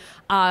a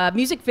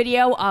music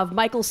video of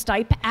Michael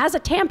Stipe as a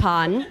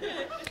tampon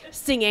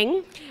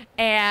singing,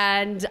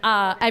 and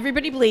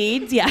everybody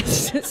bleeds,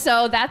 yes.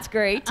 So that's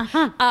great.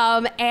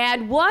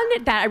 And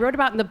one that I wrote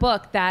about in the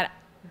book that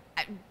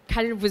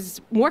kind of was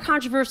more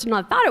controversial than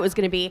I thought it was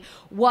going to be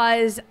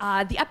was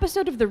the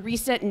episode of the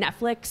recent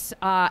Netflix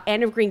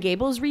Anne of Green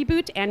Gables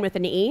reboot, Anne with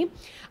an E.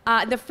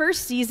 The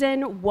first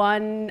season,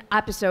 one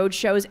episode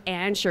shows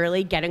Anne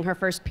Shirley getting her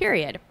first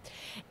period.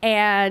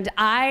 And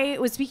I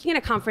was speaking at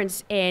a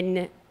conference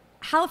in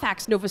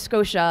Halifax, Nova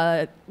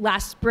Scotia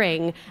last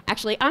spring,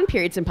 actually on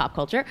periods in pop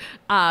culture.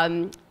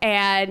 And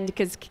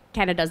because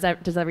Canada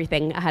does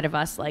everything ahead of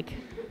us, like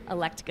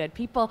elect good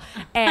people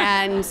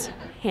and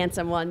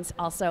handsome ones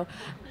also.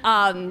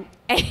 So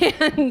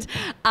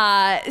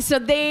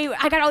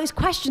I got all these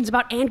questions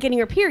about Anne getting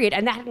her period,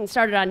 and that hadn't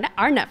started on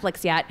our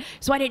Netflix yet,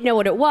 so I didn't know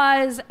what it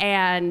was,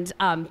 and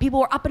people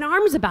were up in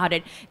arms about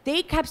it.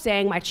 They kept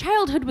saying, my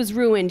childhood was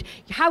ruined.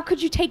 How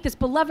could you take this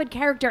beloved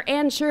character,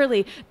 Anne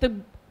Shirley, the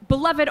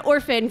beloved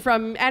orphan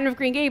from Anne of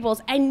Green Gables,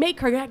 and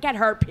make her get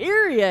her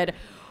period?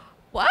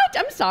 What?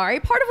 I'm sorry.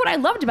 Part of what I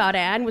loved about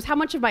Anne was how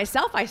much of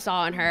myself I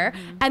saw in her,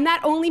 and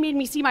that only made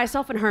me see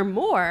myself in her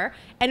more.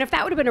 And if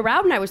that would have been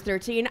around when I was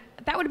 13,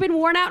 that would have been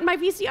worn out in my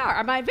VCR,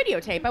 or my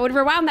videotape. I would have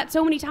rewound that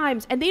so many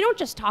times. And they don't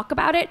just talk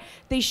about it.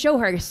 They show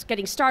her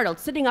getting startled,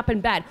 sitting up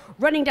in bed,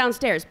 running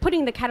downstairs,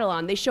 putting the kettle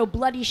on. They show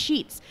bloody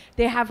sheets.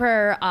 They have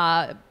her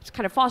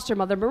kind of foster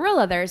mother,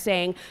 Marilla, there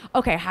saying,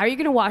 okay, how are you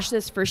going to wash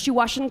this? First you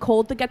wash it in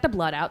cold to get the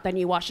blood out, then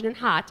you wash it in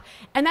hot.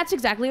 And that's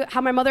exactly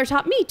how my mother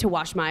taught me to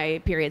wash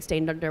my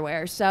period-stained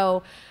underwear.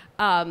 So,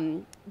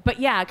 but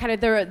yeah, kind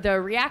of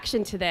the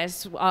reaction to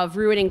this of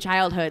ruining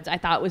childhoods, I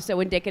thought was so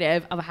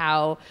indicative of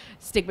how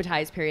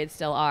stigmatized periods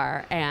still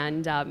are.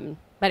 And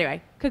but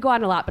anyway, could go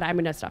on a lot, but I'm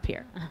going to stop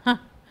here.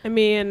 I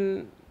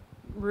mean,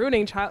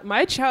 ruining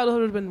my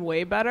childhood would have been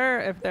way better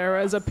if there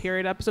was a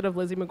period episode of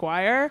Lizzie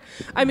McGuire.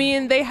 I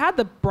mean, they had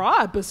the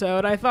bra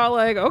episode. I thought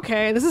like,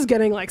 okay, this is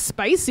getting like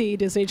spicy,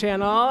 Disney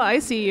Channel. I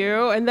see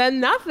you. And then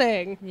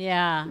nothing.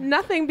 Yeah.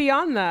 Nothing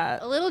beyond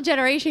that. A little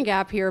generation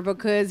gap here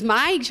because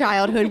my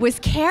childhood was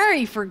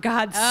Carrie, for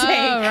God's sake.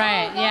 Oh,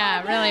 right.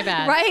 Yeah, really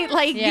bad. Right?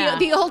 Like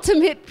the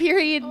ultimate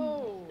period,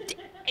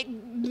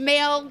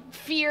 male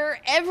fear,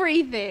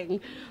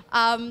 everything.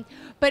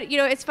 But you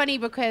know, it's funny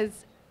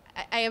because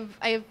I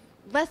have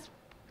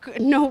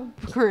no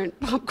current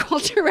pop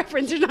culture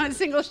reference. There's not a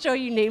single show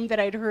you named that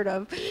I'd heard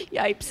of.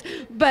 Yipes.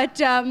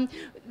 But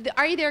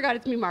Are You There, God?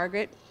 It's Me,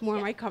 Margaret, more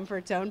my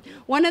comfort zone.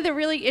 One of the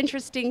really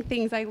interesting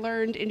things I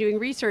learned in doing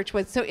research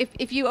was, so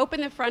if you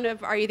open the front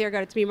of Are You There,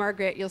 God? It's Me,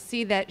 Margaret, you'll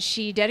see that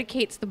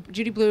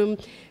Judy Blume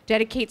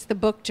dedicates the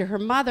book to her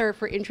mother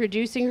for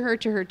introducing her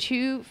to her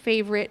two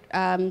favorite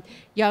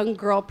young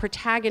girl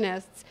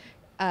protagonists,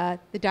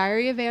 The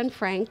Diary of Anne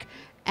Frank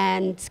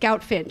and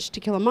Scout Finch, To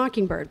Kill a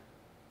Mockingbird.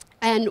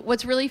 And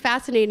what's really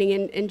fascinating,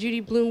 and Judy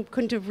Blume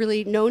couldn't have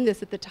really known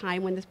this at the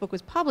time when this book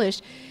was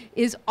published,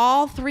 is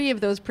all three of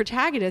those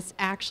protagonists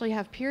actually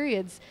have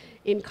periods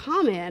in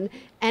common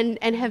and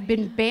have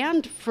been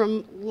banned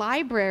from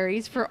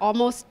libraries for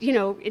almost,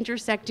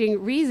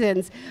 intersecting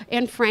reasons.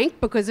 Anne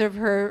Frank, because of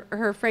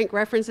her frank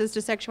references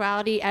to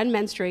sexuality and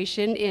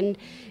menstruation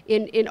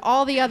in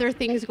all the other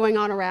things going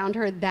on around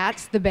her,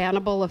 that's the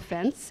bannable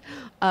offense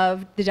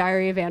of The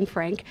Diary of Anne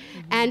Frank.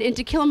 Mm-hmm. And in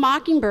To Kill a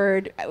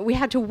Mockingbird, we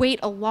had to wait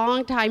a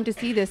long time to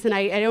see this, and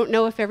I don't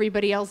know if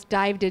everybody else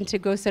dived into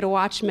Go Set a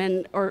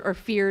Watchman or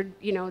feared,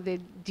 the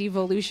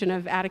devolution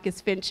of Atticus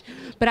Finch,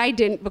 but I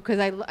didn't,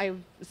 because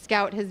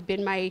Scout has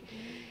been my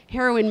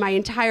heroine my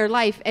entire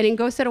life. And in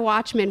Go Set a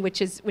Watchman, which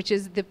is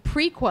the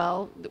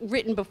prequel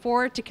written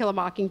before To Kill a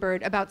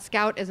Mockingbird about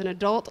Scout as an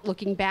adult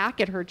looking back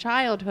at her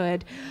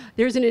childhood,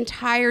 there's an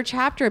entire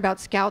chapter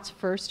about Scout's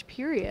first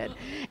period.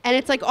 And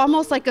it's like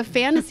almost like a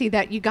fantasy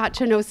that you got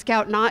to know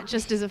Scout not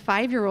just as a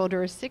 5-year-old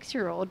or a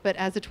 6-year-old, but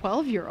as a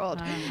 12-year-old.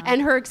 Uh-huh.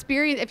 And her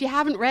experience, if you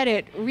haven't read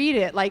it, read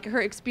it. Like, her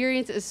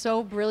experience is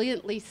so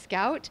brilliantly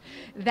Scout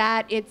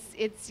that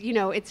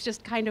it's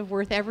just kind of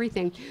worth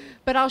everything.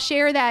 But I'll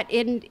share that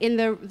in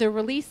the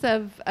release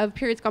of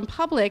Periods Gone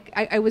Public,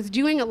 I was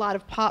doing a lot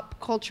of pop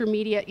culture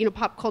media,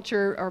 pop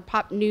culture or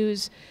pop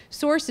news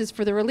sources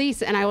for the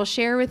release, and I will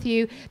share with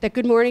you that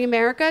Good Morning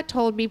America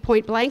told me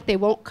point blank they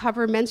won't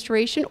cover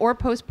menstruation or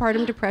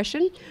postpartum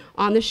depression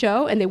on the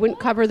show, and they wouldn't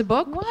cover the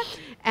book. What?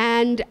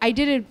 And I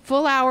did a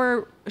full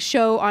hour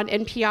show on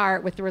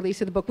NPR with the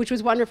release of the book, which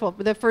was wonderful.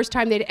 The first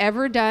time they'd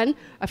ever done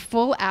a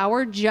full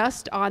hour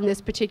just on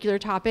this particular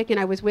topic. And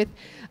I was with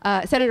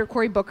Senator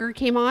Cory Booker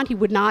came on. He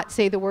would not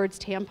say the words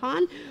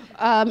tampon.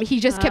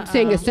 He just kept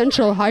saying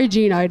essential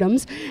hygiene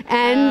items.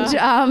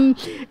 And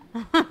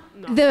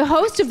the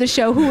host of the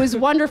show, who was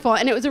wonderful,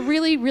 and it was a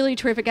really, really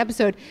terrific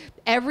episode.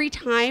 Every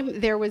time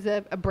there was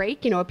a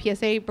break, a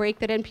PSA break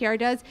that NPR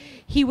does,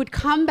 he would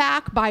come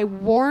back by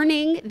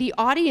warning the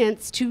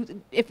audience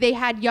to, if they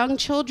had young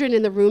children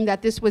in the room,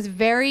 that this was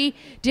very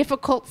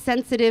difficult,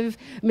 sensitive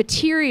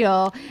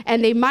material,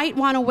 and they might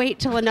want to wait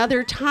till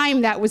another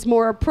time that was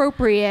more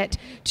appropriate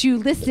to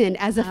listen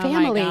as a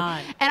family.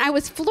 And I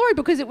was floored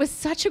because it was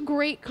such a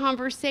great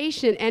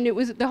conversation, and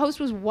the host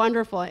was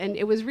wonderful, and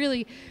it was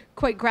really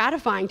quite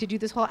gratifying to do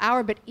this whole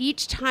hour. But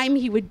each time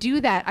he would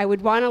do that, I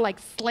would want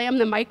to slam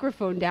the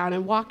microphone down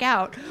and walk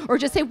out, or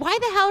just say, "Why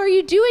the hell are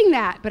you doing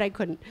that?" But I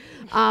couldn't.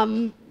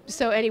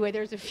 So anyway,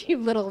 there's a few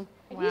little.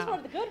 Wow. He's one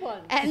of the good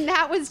ones. And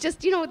that was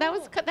just,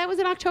 that was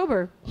in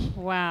October.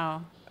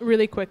 Wow.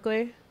 Really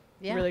quickly.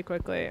 Yeah. Really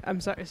quickly. I'm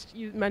sorry.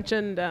 You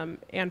mentioned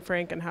Anne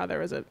Frank and how there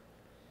was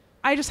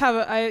I just have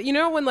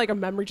when a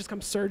memory just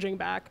comes surging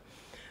back.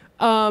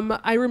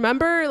 I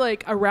remember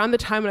around the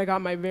time when I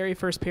got my very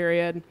first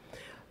period,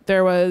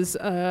 there was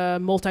a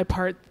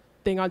multi-part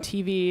thing on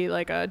TV,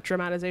 a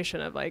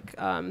dramatization of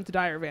The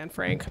Diary of Anne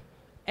Frank.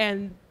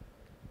 And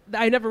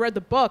I never read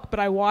the book,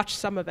 but I watched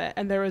some of it.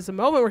 And there was a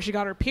moment where she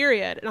got her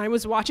period, and I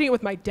was watching it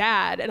with my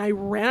dad, and I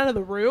ran out of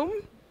the room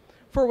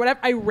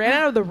I ran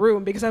out of the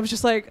room because I was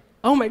just like,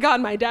 oh my God,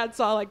 my dad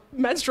saw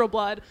menstrual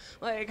blood.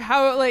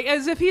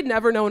 As if he'd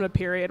never known what a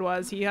period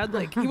was. He had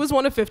he was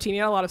one of 15. He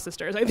had a lot of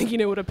sisters. I think he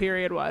knew what a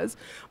period was.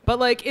 But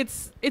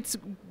it's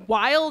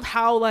wild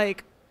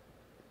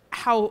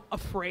how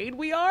afraid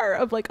we are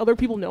of other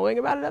people knowing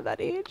about it at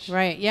that age.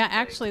 Right. Yeah,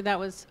 actually that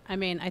was, I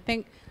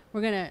think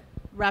we're going to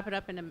wrap it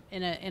up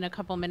in a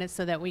couple minutes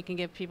so that we can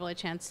give people a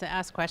chance to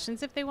ask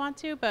questions if they want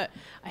to. But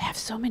I have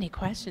so many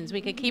questions.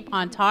 We could keep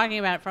on talking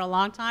about it for a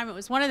long time. It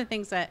was one of the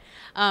things that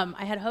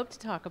I had hoped to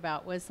talk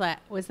about was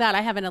that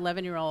I have an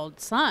 11-year-old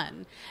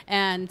son,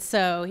 and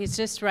so he's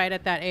just right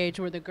at that age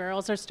where the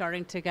girls are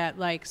starting to get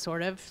like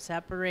sort of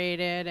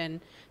separated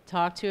and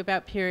talk to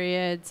about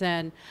periods,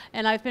 and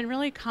I've been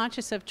really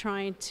conscious of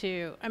trying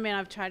to, I mean,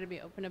 I've tried to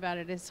be open about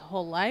it his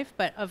whole life,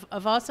 but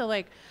of also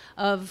like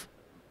of,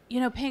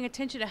 you know, paying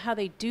attention to how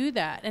they do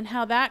that and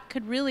how that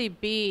could really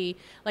be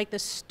like the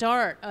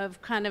start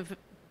of kind of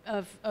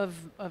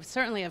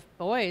certainly of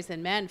boys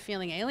and men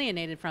feeling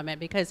alienated from it.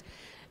 Because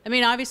I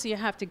mean, obviously you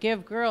have to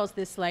give girls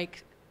this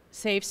like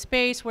safe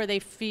space where they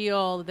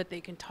feel that they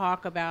can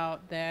talk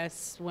about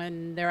this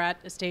when they're at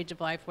a stage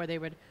of life where they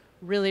would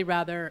really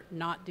rather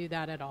not do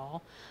that at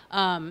all.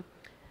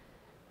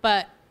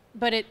 But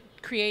it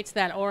creates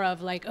that aura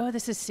of like, oh,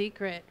 this is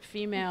secret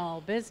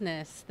female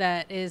business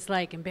that is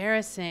like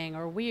embarrassing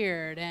or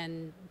weird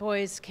and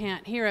boys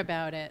can't hear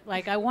about it.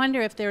 Like, I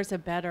wonder if there's a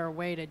better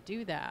way to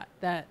do that,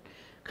 that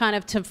kind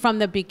of from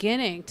the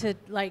beginning to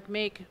like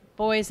make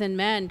boys and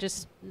men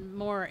just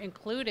more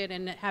included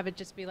and have it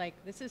just be like,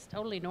 this is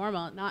totally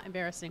normal, not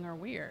embarrassing or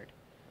weird.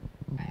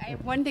 I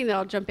have one thing that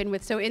I'll jump in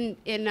with. So in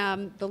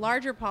the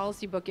larger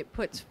policy book, it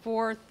puts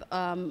forth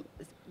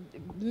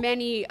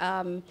many,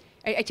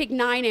 I take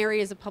 9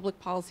 areas of public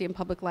policy and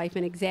public life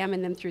and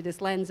examine them through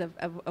this lens of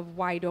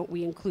why don't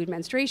we include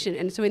menstruation.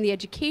 And so in the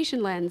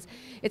education lens,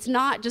 it's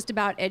not just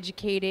about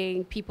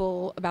educating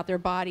people about their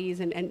bodies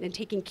and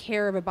taking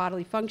care of a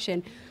bodily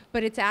function,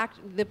 but it's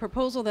the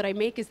proposal that I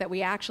make is that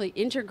we actually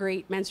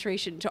integrate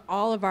menstruation to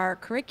all of our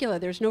curricula.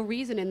 There's no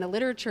reason in the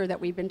literature that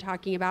we've been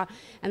talking about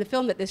and the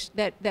film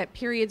that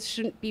periods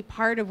shouldn't be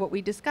part of what we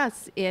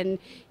discuss in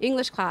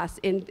English class,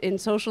 in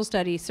social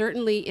studies,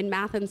 certainly in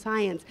math and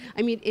science.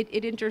 I mean,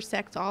 it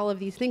intersects all of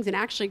these things and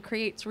actually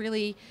creates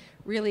really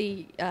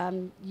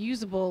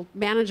usable,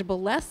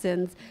 manageable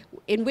lessons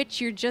in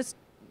which you're just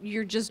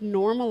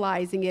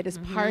normalizing it as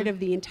part of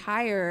the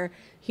entire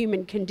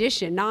human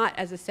condition, not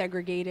as a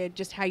segregated,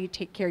 just how you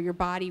take care of your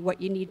body, what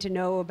you need to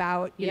know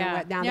about, you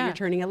know, now that you're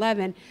turning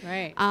 11.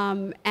 Right.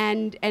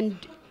 And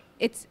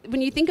it's, when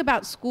you think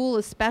about school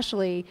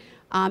especially,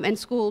 and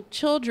school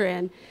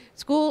children,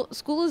 school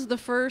is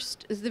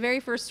the very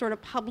first sort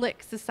of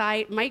public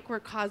society,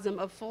 microcosm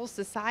of full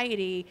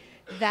society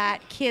that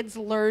kids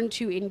learn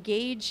to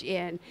engage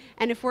in.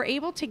 And if we're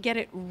able to get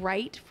it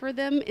right for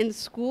them in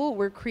school,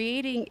 we're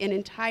creating an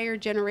entire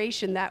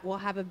generation that will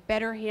have a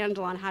better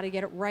handle on how to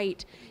get it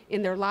right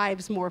in their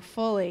lives more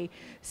fully.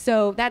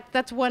 So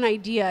that's one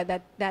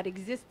idea that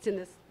exists in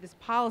this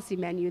policy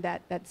menu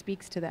that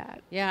speaks to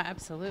that. Yeah,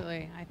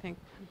 absolutely. I think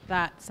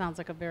that sounds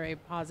like a very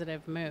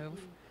positive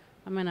move.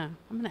 I'm gonna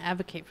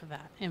advocate for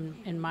that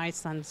in my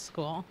son's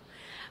school.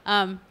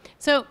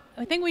 So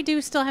I think we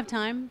do still have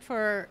time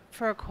for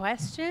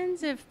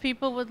questions if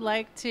people would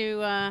like to.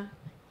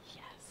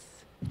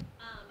 Yes.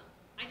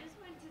 I just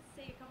wanted to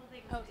say a couple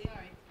things. Oh,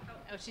 sorry.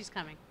 Oh, she's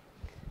coming.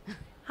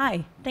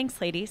 Hi. Thanks,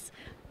 ladies.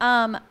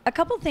 A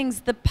couple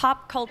things. The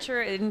pop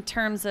culture in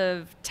terms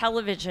of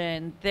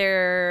television,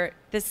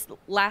 this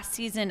last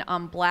season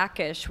on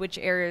Blackish, which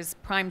airs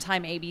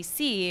primetime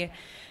ABC,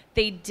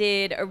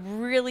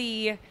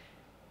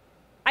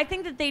 I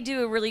think that they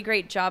do a really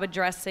great job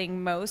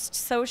addressing most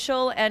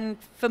social and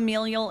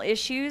familial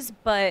issues,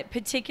 but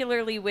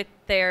particularly with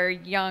their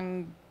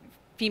young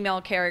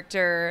female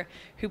character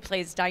who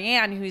plays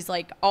Diane, who's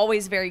like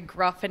always very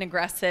gruff and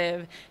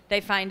aggressive. They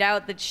find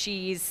out that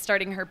she's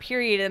starting her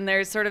period, and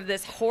there's sort of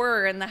this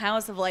horror in the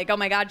house of like, oh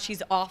my God,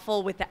 she's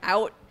awful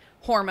without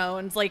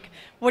hormones. Like,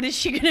 what is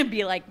she gonna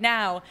be like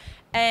now?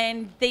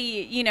 And they,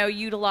 you know,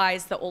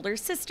 utilize the older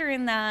sister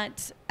in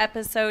that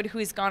episode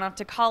who's gone off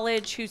to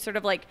college, who sort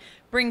of like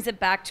brings it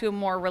back to a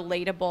more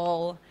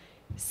relatable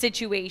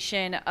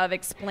situation of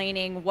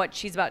explaining what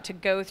she's about to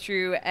go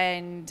through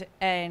and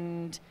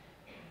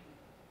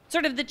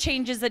sort of the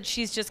changes that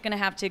she's just going to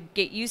have to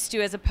get used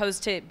to, as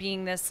opposed to it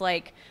being this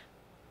like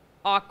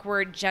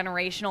awkward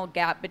generational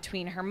gap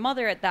between her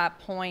mother at that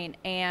point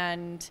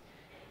and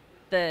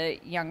the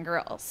young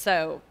girl.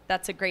 So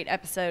that's a great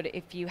episode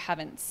if you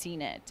haven't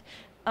seen it.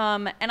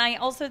 And I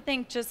also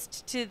think,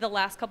 just to the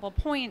last couple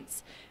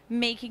points,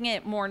 making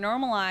it more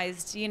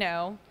normalized, you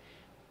know,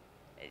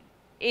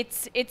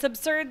 it's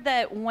absurd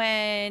that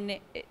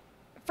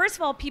first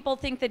of all, people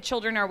think that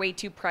children are way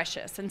too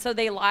precious, and so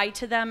they lie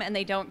to them and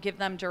they don't give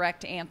them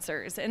direct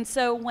answers. And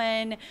so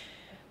when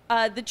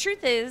the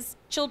truth is,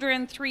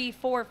 children 3,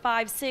 4,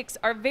 5, 6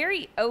 are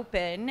very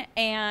open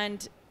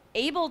and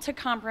able to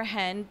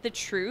comprehend the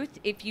truth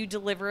if you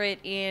deliver it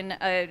in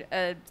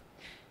a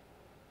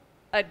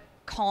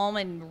calm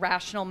and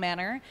rational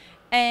manner.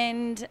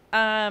 And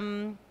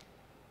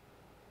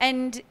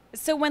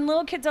so when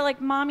little kids are like,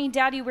 Mommy,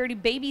 Daddy, where do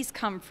babies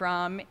come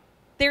from?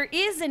 There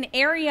is an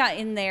area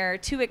in there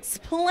to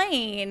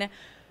explain,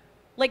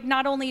 like,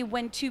 not only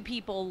when two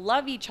people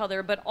love each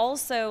other, but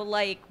also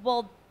like,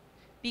 well,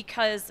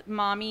 because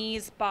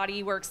mommy's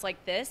body works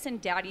like this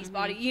and daddy's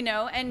body, you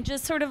know, and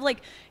just sort of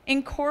like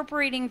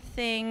incorporating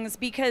things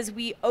because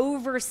we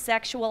over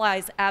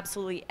sexualize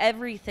absolutely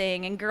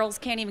everything, and girls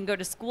can't even go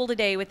to school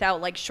today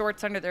without like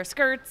shorts under their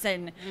skirts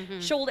and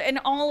shoulder and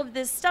all of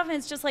this stuff. And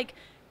it's just like,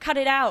 cut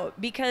it out,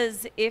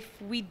 because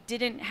if we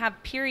didn't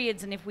have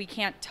periods and if we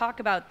can't talk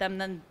about them,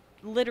 then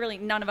literally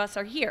none of us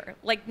are here.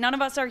 Like, none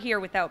of us are here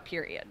without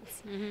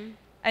periods.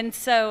 And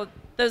so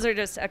those are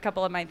just a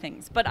couple of my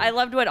things. But I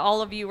loved what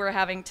all of you were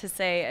having to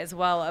say as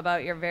well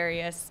about your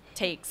various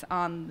takes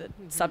on the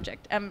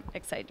subject. I'm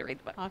excited to read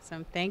the book.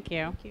 Awesome. Thank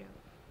you. Thank you.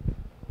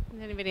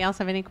 Does anybody else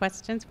have any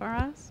questions for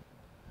us?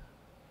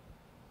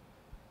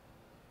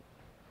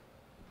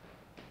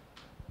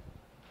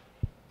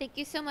 Thank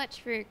you so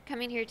much for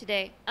coming here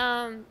today.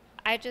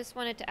 I just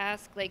wanted to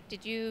ask, like,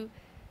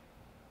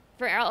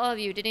 for all of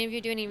you, did any of you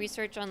do any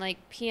research on like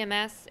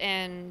PMS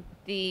and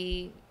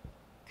the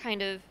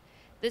kind of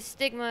the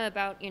stigma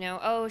about, you know,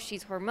 oh,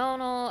 she's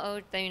hormonal,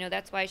 oh, you know,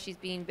 that's why she's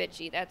being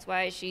bitchy, that's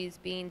why she's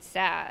being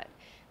sad,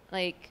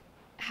 like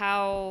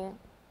how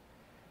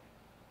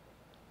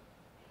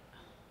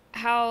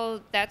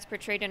that's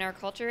portrayed in our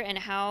culture, and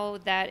how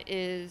that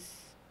is,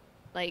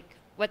 like,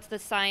 what's the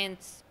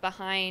science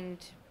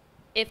behind,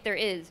 if there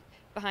is,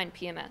 behind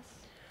PMS?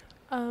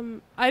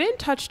 I didn't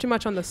touch too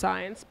much on the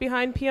science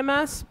behind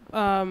PMS.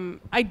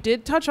 I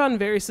did touch on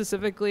very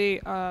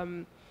specifically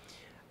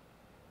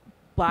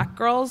Black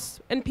girls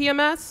and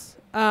PMS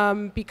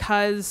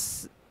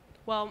because,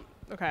 well,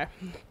 okay,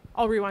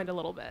 I'll rewind a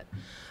little bit.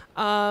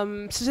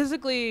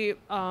 Statistically,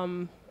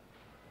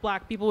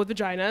 Black people with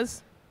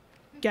vaginas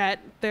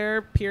get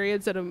their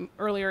periods at an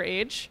earlier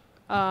age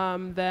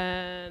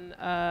than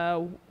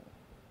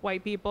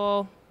white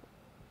people,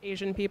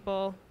 Asian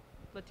people,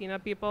 Latina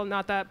people.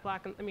 Not that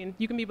Black, I mean,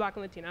 you can be Black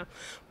and Latina,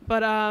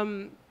 but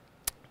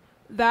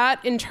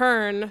that in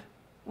turn,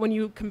 when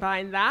you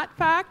combine that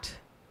fact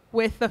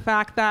with the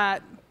fact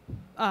that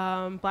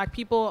Black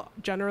people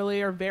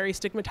generally are very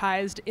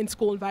stigmatized in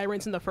school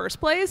environments in the first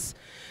place,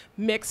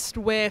 mixed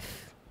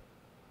with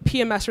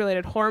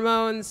PMS-related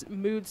hormones,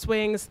 mood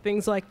swings,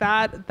 things like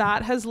that,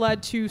 that has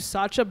led to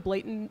such a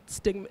blatant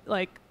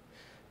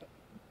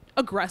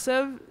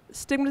aggressive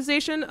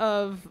stigmatization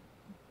of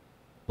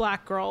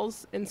Black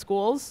girls in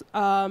schools,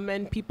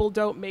 and people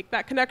don't make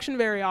that connection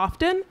very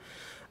often.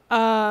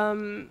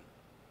 And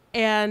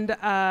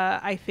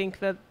I think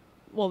that,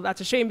 well,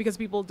 that's a shame because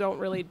people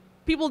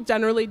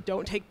generally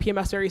don't take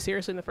PMS very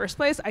seriously in the first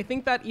place. I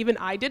think that even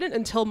I didn't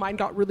until mine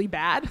got really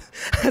bad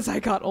as I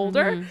got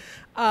older.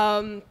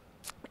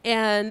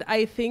 And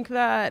I think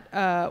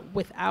that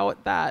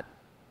without that,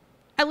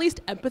 at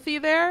least empathy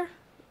there,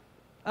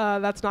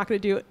 that's not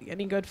going to do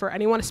any good for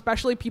anyone,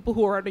 especially people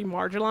who are already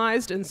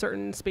marginalized in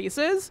certain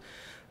spaces.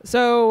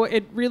 So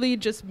it really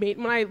just made,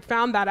 when I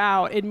found that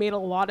out, it made a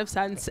lot of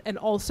sense, and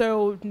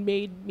also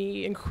made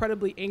me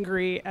incredibly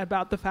angry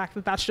about the fact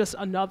that that's just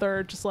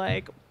another just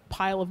like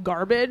pile of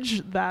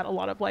garbage that a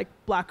lot of like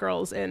Black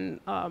girls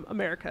in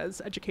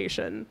America's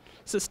education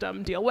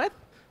system deal with.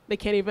 They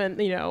can't even,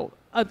 you know,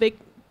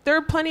 there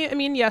are plenty, I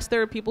mean, yes,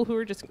 there are people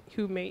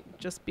who may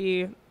just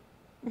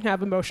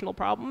have emotional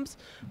problems.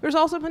 There's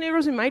also plenty of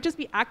girls who might just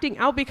be acting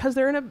out because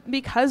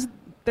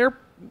they're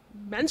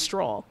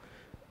menstrual,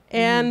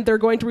 and they're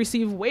going to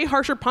receive way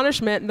harsher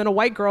punishment than a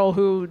white girl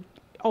who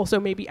also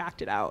maybe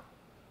acted out.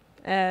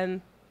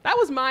 And that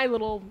was my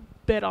little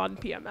bit on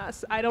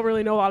PMS. I don't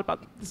really know a lot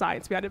about the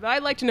science behind it, but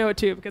I'd like to know it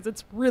too because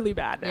it's really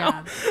bad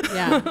now.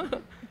 Yeah.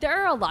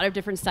 There are a lot of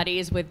different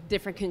studies with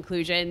different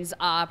conclusions.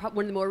 One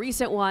of the more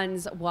recent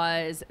ones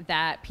was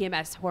that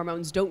PMS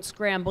hormones don't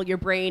scramble your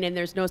brain, and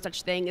there's no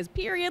such thing as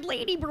period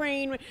lady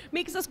brain.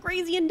 Makes us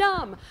crazy and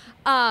dumb.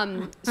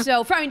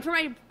 So for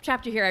my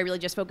chapter here, I really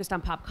just focused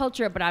on pop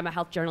culture, but I'm a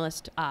health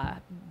journalist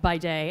by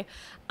day.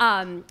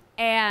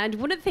 And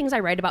one of the things I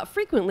write about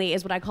frequently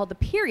is what I call the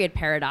period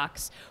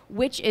paradox,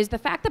 which is the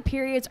fact that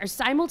periods are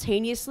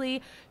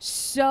simultaneously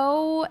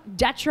so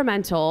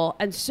detrimental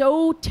and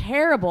so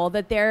terrible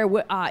that they're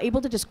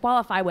able to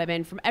disqualify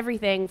women from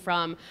everything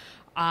from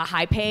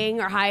high paying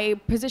or high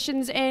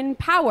positions in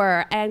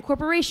power and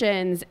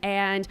corporations,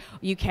 and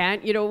you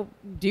can't, you know,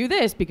 do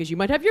this because you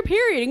might have your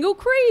period and go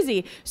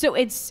crazy. So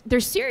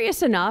they're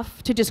serious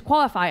enough to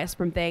disqualify us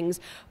from things.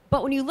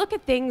 But when you look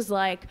at things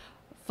like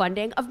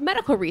funding of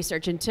medical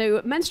research into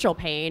menstrual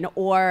pain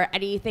or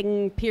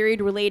anything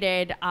period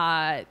related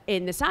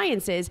in the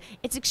sciences,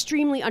 it's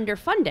extremely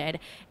underfunded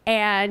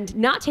and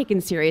not taken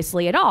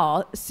seriously at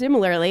all.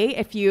 Similarly,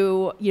 if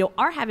you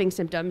are having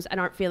symptoms and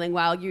aren't feeling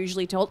well, you're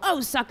usually told, oh,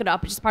 suck it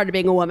up, it's just part of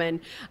being a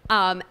woman.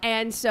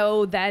 And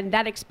so then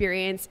that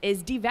experience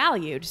is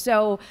devalued.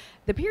 So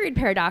the period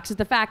paradox is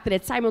the fact that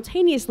it's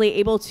simultaneously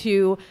able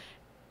to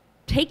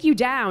take you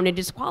down and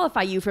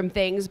disqualify you from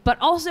things, but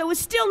also is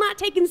still not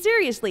taken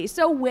seriously.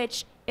 So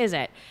which is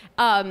it?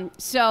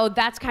 So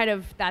that's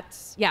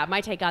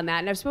my take on that.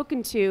 And I've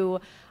spoken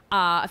to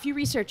a few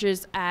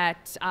researchers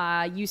at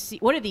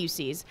UC, one of the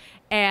UCs,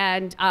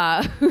 and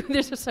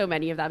there's just so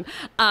many of them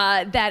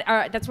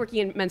that's working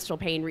in menstrual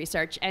pain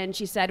research. And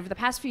she said over the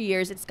past few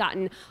years, it's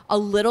gotten a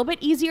little bit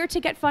easier to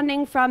get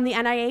funding from the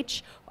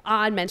NIH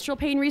on menstrual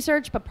pain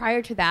research, but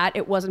prior to that,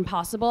 it wasn't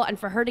possible. And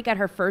for her to get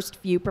her first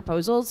few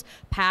proposals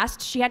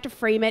passed, she had to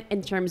frame it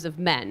in terms of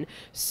men.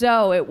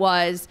 So it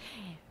was,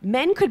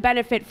 men could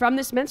benefit from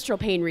this menstrual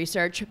pain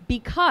research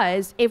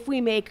because if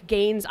we make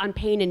gains on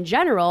pain in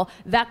general,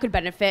 that could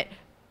benefit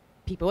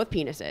people with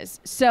penises.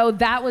 So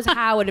that was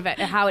how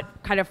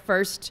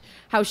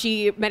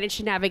she managed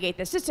to navigate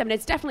the system. And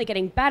it's definitely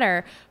getting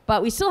better,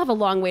 but we still have a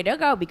long way to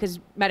go because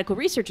medical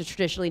research is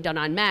traditionally done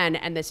on men,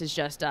 and this is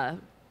just a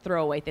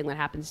throwaway thing that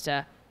happens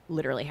to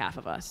literally half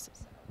of us.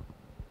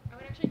 I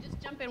would actually just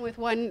jump in with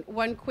one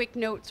quick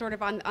note sort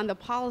of on the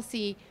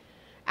policy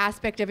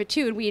aspect of it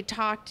too. And we had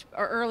talked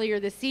earlier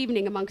this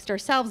evening amongst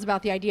ourselves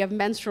about the idea of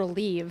menstrual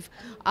leave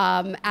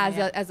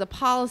as a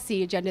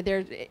policy agenda.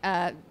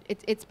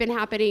 It's been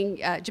happening.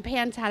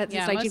 Japan's had it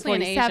since 1947. Mostly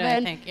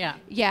in Asia, I think.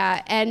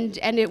 Yeah,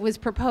 and it was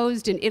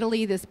proposed in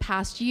Italy this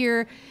past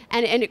year,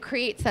 and it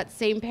creates that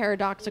same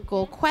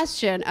paradoxical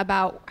question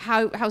about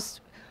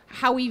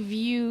how we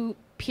view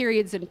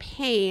periods and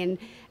pain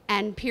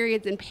and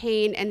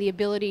the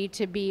ability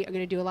to be, I'm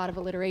going to do a lot of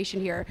alliteration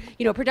here,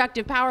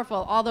 productive, powerful,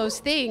 all those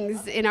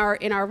things in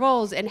our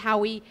roles, and how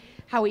we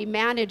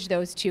manage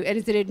those two. And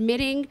is it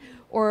admitting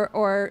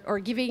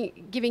or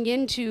giving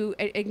into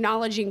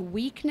acknowledging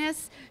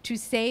weakness to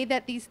say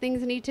that these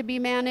things need to be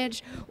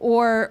managed,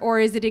 or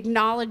is it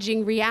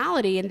acknowledging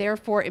reality and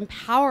therefore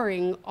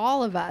empowering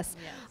all of us?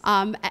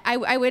 Yes.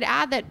 I would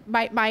add that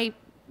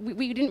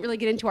we didn't really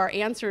get into our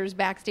answers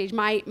backstage.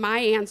 My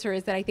answer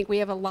is that I think we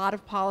have a lot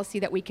of policy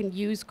that we can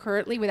use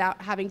currently without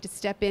having to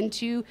step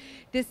into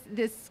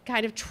this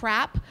kind of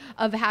trap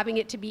of having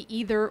it to be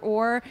either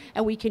or,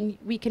 and we can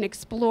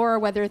explore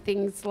whether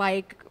things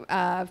like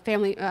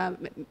family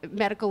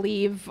medical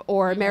leave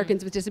or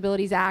Americans with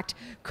Disabilities Act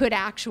could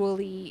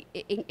actually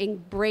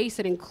embrace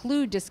and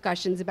include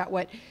discussions about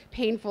what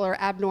painful or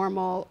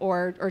abnormal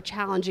or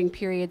challenging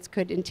periods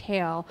could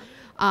entail.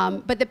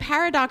 But the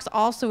paradox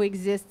also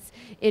exists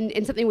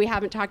in something we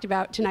haven't talked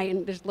about tonight,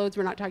 and there's loads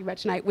we're not talking about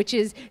tonight, which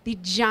is the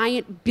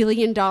giant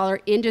billion-dollar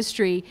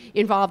industry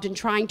involved in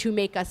trying to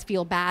make us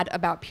feel bad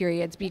about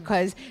periods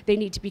because they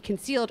need to be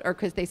concealed, or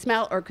because they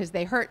smell, or because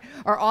they hurt,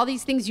 or all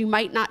these things you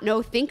might not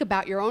think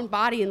about your own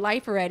body and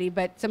life already,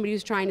 but somebody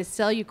who's trying to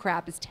sell you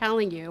crap is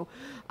telling you.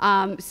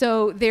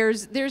 So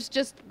there's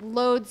just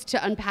loads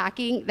to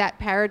unpacking that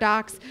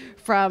paradox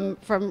from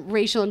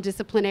racial and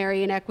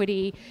disciplinary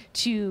inequity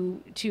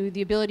to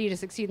the ability to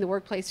succeed in the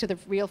workplace to the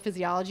real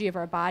physiology of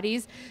our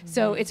bodies. Mm-hmm.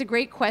 So it's a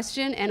great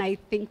question, and I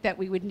think that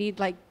we would need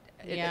like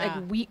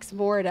weeks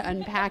more to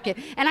unpack it.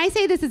 And I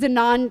say this as a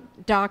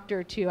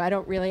non-doctor too. I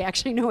don't really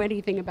actually know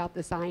anything about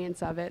the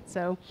science of it.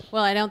 So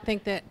well, I don't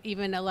think that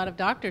even a lot of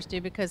doctors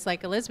do, because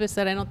like Elizabeth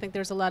said, I don't think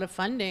there's a lot of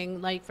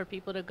funding like for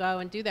people to go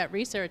and do that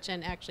research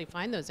and actually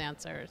find those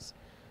answers.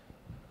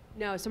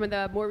 No, some of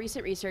the more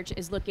recent research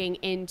is looking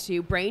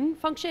into brain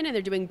function, and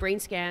they're doing brain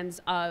scans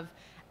of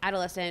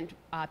adolescent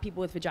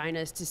people with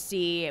vaginas to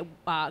see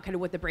kind of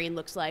what the brain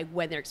looks like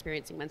when they're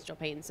experiencing menstrual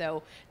pain.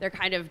 So they're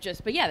kind of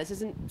just, but yeah, this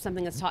isn't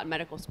something that's taught in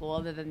medical school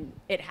other than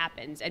it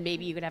happens. And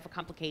maybe you could have a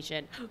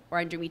complication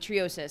or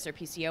endometriosis or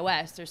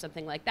PCOS or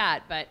something like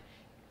that, but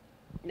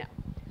no.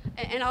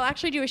 And I'll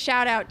actually do a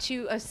shout out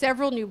to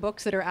several new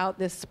books that are out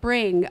this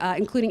spring,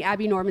 including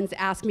Abby Norman's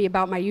Ask Me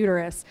About My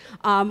Uterus,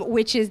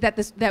 which is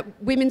that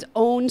women's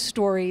own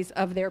stories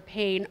of their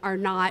pain are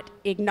not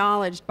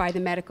acknowledged by the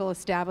medical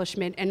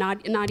establishment and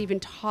not even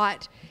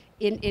taught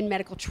in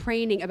medical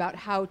training about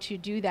how to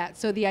do that.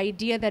 So the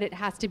idea that it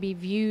has to be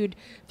viewed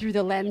through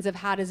the lens of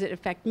how does it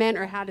affect men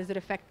or how does it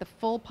affect the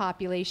full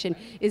population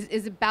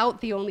is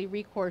about the only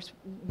recourse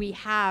we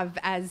have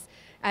as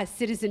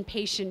citizen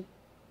patient,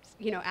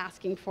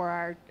 asking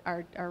for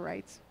our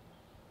rights.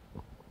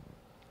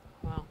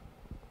 Wow.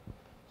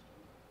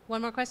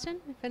 One more question,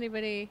 if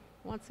anybody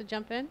wants to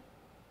jump in.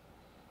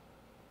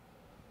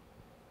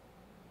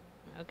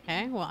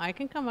 Okay, well, I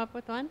can come up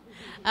with one.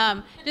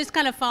 Just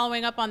kind of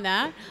following up on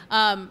that.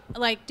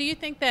 Do you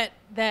think that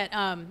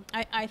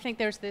I think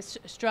there's this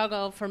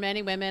struggle for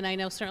many women, I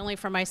know certainly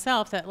for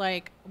myself, that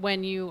like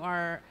when you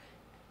are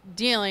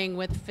dealing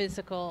with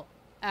physical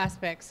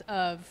aspects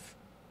of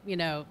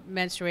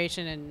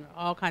menstruation and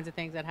all kinds of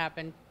things that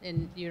happen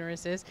in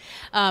uteruses,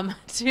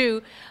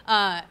 to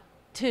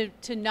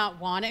not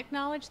want to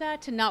acknowledge that,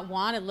 to not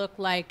want to look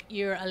like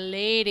you're a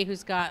lady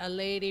who's got a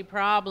lady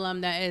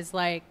problem that is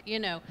like,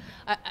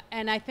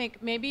 and I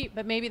think maybe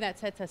that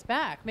sets us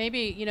back.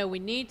 Maybe, we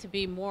need to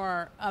be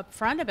more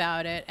upfront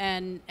about it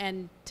and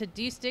to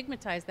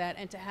destigmatize that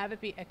and to have it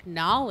be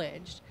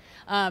acknowledged.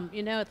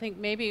 I think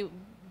maybe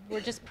we're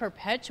just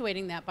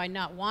perpetuating that by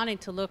not wanting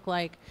to look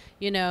like,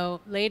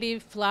 lady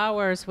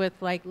flowers with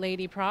like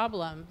lady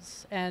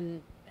problems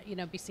and,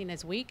 be seen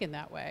as weak in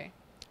that way.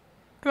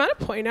 I'm at a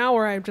point now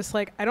where I'm just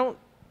like, I don't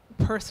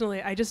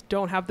personally, I just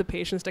don't have the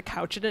patience to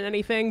couch it in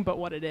anything but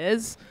what it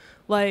is.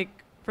 Like,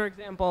 for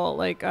example,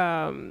 like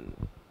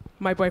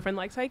my boyfriend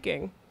likes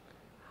hiking.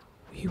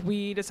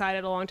 We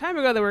decided a long time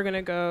ago that we're going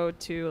to go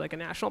to like a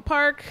national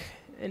park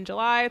in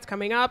July. It's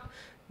coming up.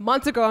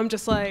 Months ago, I'm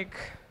just like,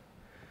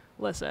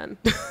 listen,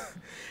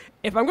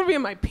 if I'm going to be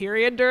in my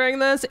period during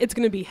this, it's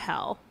going to be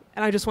hell.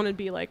 And I just want to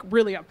be like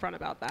really upfront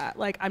about that.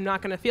 Like, I'm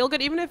not going to feel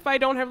good. Even if I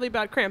don't have really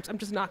bad cramps, I'm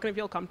just not going to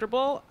feel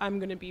comfortable. I'm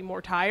going to be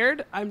more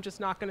tired. I'm just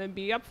not going to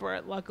be up for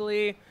it.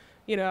 Luckily,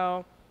 you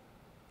know,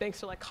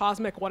 thanks to like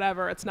cosmic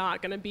whatever, it's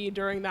not going to be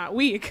during that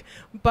week.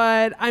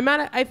 But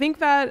I think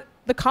that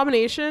the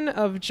combination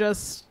of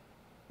just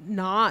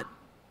not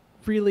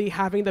really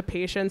having the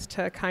patience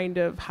to kind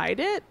of hide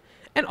it.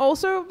 And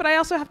also, but I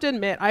also have to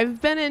admit,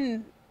 I've been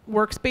in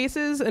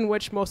workspaces in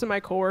which most of my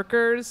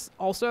coworkers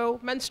also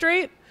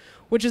menstruate,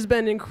 which has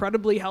been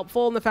incredibly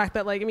helpful in the fact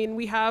that, like, I mean,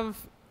 we have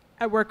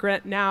at work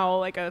right now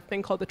like a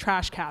thing called the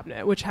trash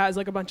cabinet, which has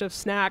like a bunch of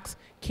snacks,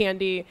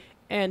 candy,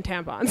 and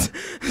tampons.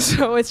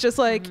 So it's just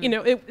like, you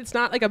know, it's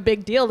not like a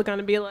big deal to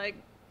kind of be like,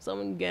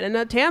 someone getting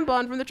a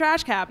tampon from the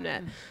trash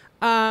cabinet.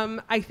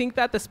 I think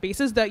that the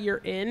spaces that you're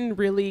in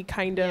really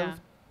kind of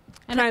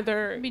and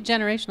either be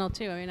generational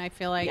too. I mean, I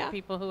feel like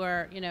people who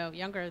are, you know,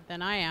 younger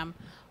than I am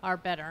are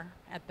better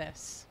at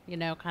this, you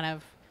know, kind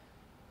of,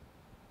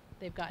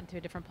 they've gotten to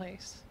a different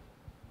place.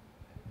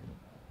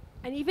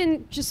 And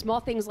even just small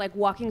things like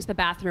walking to the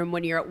bathroom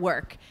when you're at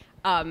work,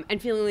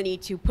 and feeling the need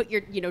to put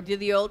your, you know, do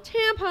the old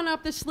tampon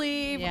up the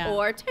sleeve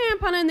or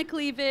tampon in the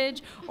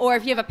cleavage, or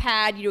if you have a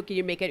pad, you know, can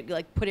you make it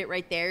like put it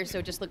right there so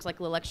it just looks like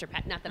a little extra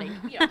pad? Not that I,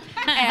 you know.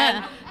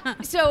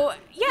 And so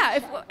yeah,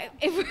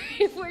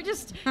 if we're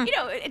just, you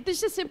know,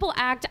 there's a simple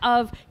act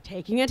of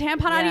taking a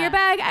tampon out of your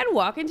bag and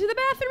walking to the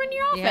bathroom in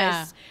your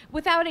office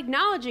without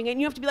acknowledging it. And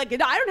you have to be like, I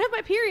don't have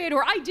my period,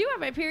 or I do have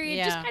my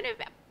period. Just kind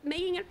of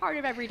making it part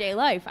of everyday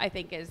life, I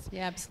think, is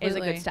a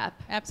good step.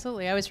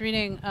 Absolutely. I was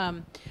reading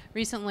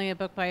recently a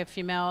book by a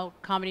female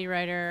comedy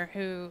writer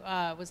who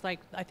was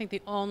like, I think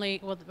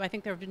I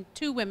think there have been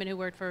 2 women who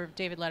worked for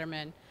David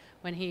Letterman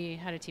when he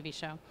had a TV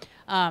show.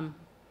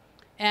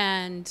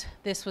 And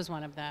this was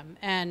one of them.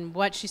 And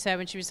what she said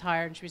when she was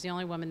hired, and she was the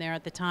only woman there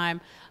at the time,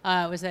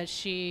 was that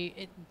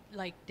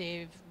like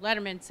Dave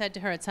Letterman said to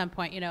her at some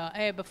point, you know,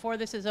 hey, before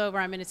this is over,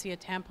 I'm going to see a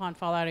tampon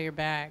fall out of your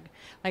bag.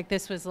 Like,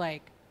 this was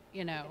like,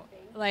 you know,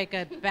 like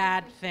a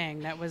bad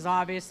thing that was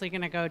obviously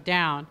going to go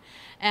down.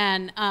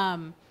 And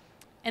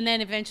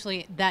then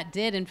eventually that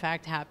did in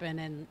fact happen.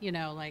 And, you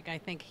know, like, I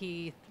think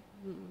he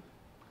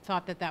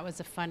thought that was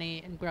a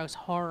funny and gross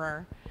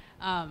horror.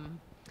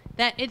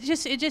 That it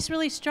just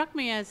really struck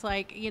me as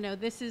like, you know,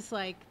 this is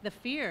like the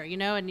fear, you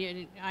know,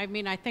 and I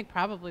mean, I think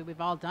probably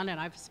we've all done it.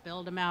 I've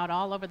spilled them out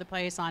all over the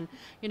place on,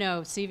 you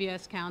know,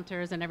 CVS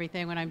counters and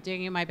everything when I'm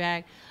digging in my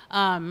bag.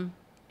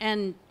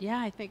 And yeah,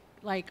 I think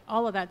like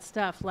all of that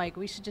stuff, like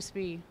we should just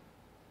be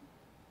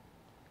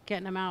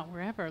getting them out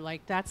wherever.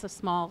 Like, that's a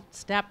small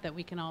step that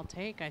we can all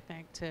take, I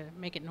think, to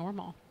make it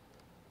normal.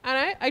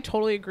 And I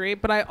totally agree,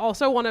 but I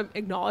also want to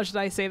acknowledge that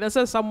I say this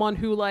as someone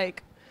who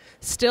like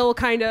still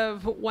kind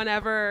of,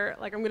 whenever,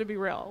 like, I'm going to be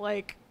real,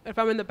 like if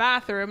I'm in the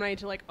bathroom and I need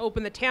to like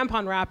open the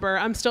tampon wrapper,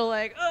 I'm still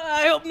like,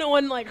 I hope no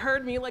one like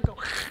heard me like go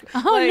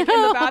in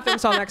the bathroom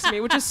stall next to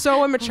me, which is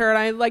so immature. And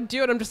I like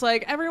do it. I'm just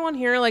like, everyone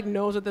here like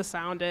knows what the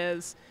sound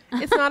is.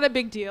 It's not a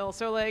big deal.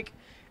 So like,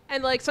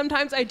 and like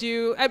sometimes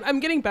I'm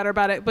getting better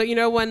about it, but you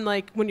know,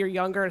 when you're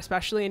younger,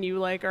 especially, and you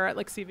like are at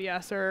like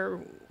CVS or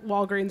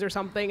Walgreens or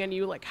something, and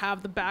you like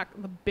have the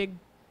big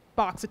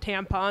box of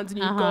tampons, and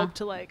you go up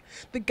to like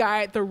the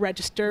guy at the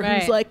register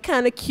who's like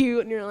kind of cute,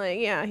 and you're like,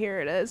 yeah,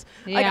 here it is.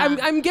 Like,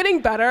 I'm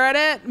getting better at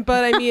it,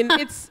 but I mean,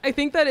 I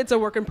think that it's a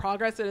work in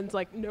progress, and it's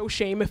like no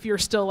shame if you're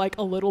still like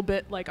a little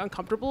bit like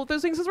uncomfortable with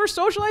those things, because we're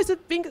socialized to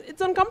think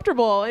it's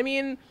uncomfortable. I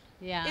mean,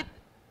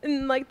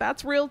 and like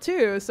that's real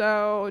too.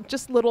 So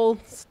just little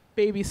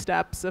baby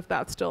steps if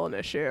that's still an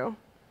issue.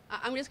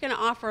 I'm just going to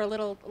offer a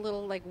little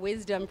like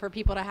wisdom for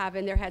people to have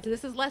in their heads. And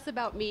this is less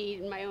about me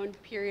and my own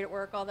period at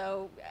work,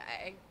 although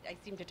I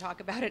seem to talk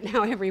about it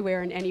now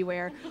everywhere and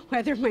anywhere,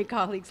 whether my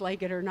colleagues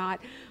like it or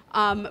not.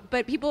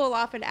 But people will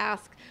often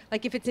ask,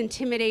 like, if it's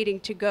intimidating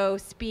to go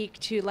speak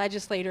to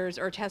legislators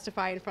or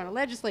testify in front of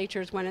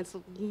legislatures when it's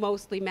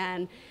mostly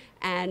men,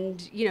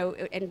 and, you know,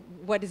 and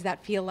what does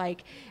that feel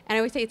like? And I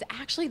always say it's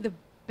actually the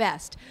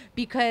best,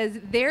 because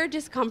their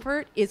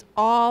discomfort is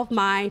all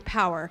my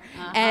power.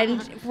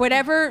 And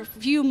whatever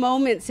few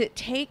moments it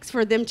takes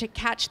for them to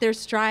catch their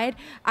stride,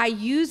 I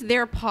use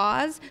their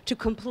pause to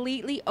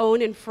completely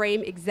own and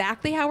frame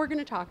exactly how we're going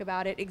to talk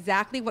about it,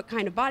 exactly what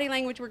kind of body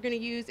language we're going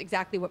to use,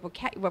 exactly what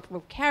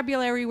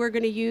vocabulary we're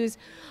going to use.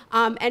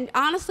 And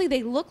honestly,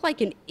 they look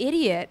like an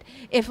idiot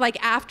if, like,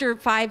 after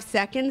 5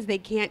 seconds they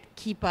can't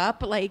keep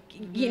up. Like,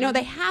 you know,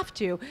 they have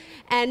to.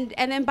 And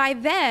then by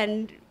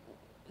then,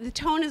 the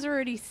tone is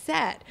already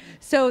set.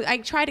 So I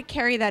try to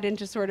carry that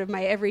into sort of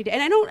my everyday,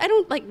 and I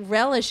don't like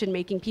relish in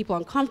making people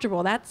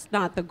uncomfortable. That's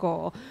not the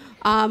goal.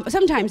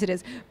 Sometimes it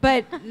is,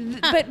 but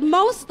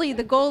mostly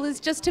the goal is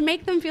just to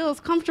make them feel as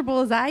comfortable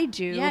as I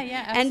do.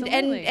 Yeah,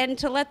 absolutely. And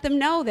to let them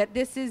know that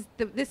this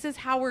is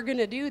how we're going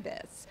to do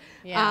this.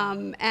 Yeah.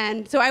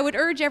 And so I would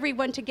urge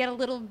everyone to get a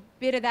little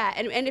bit of that.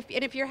 And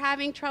if you're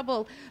having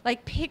trouble,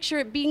 like picture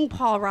it being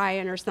Paul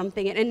Ryan or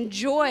something, and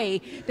enjoy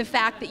the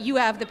fact that you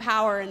have the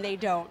power and they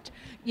don't.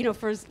 You know,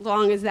 for as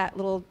long as that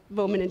little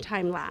moment in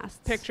time lasts.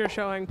 Picture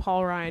showing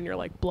Paul Ryan your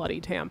like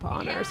bloody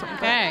tampon or something.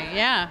 Okay,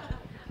 yeah.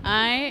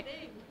 I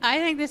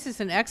think this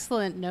is an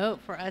excellent note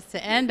for us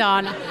to end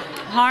on,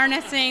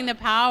 harnessing the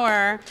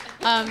power.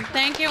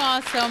 Thank you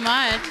all so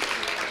much.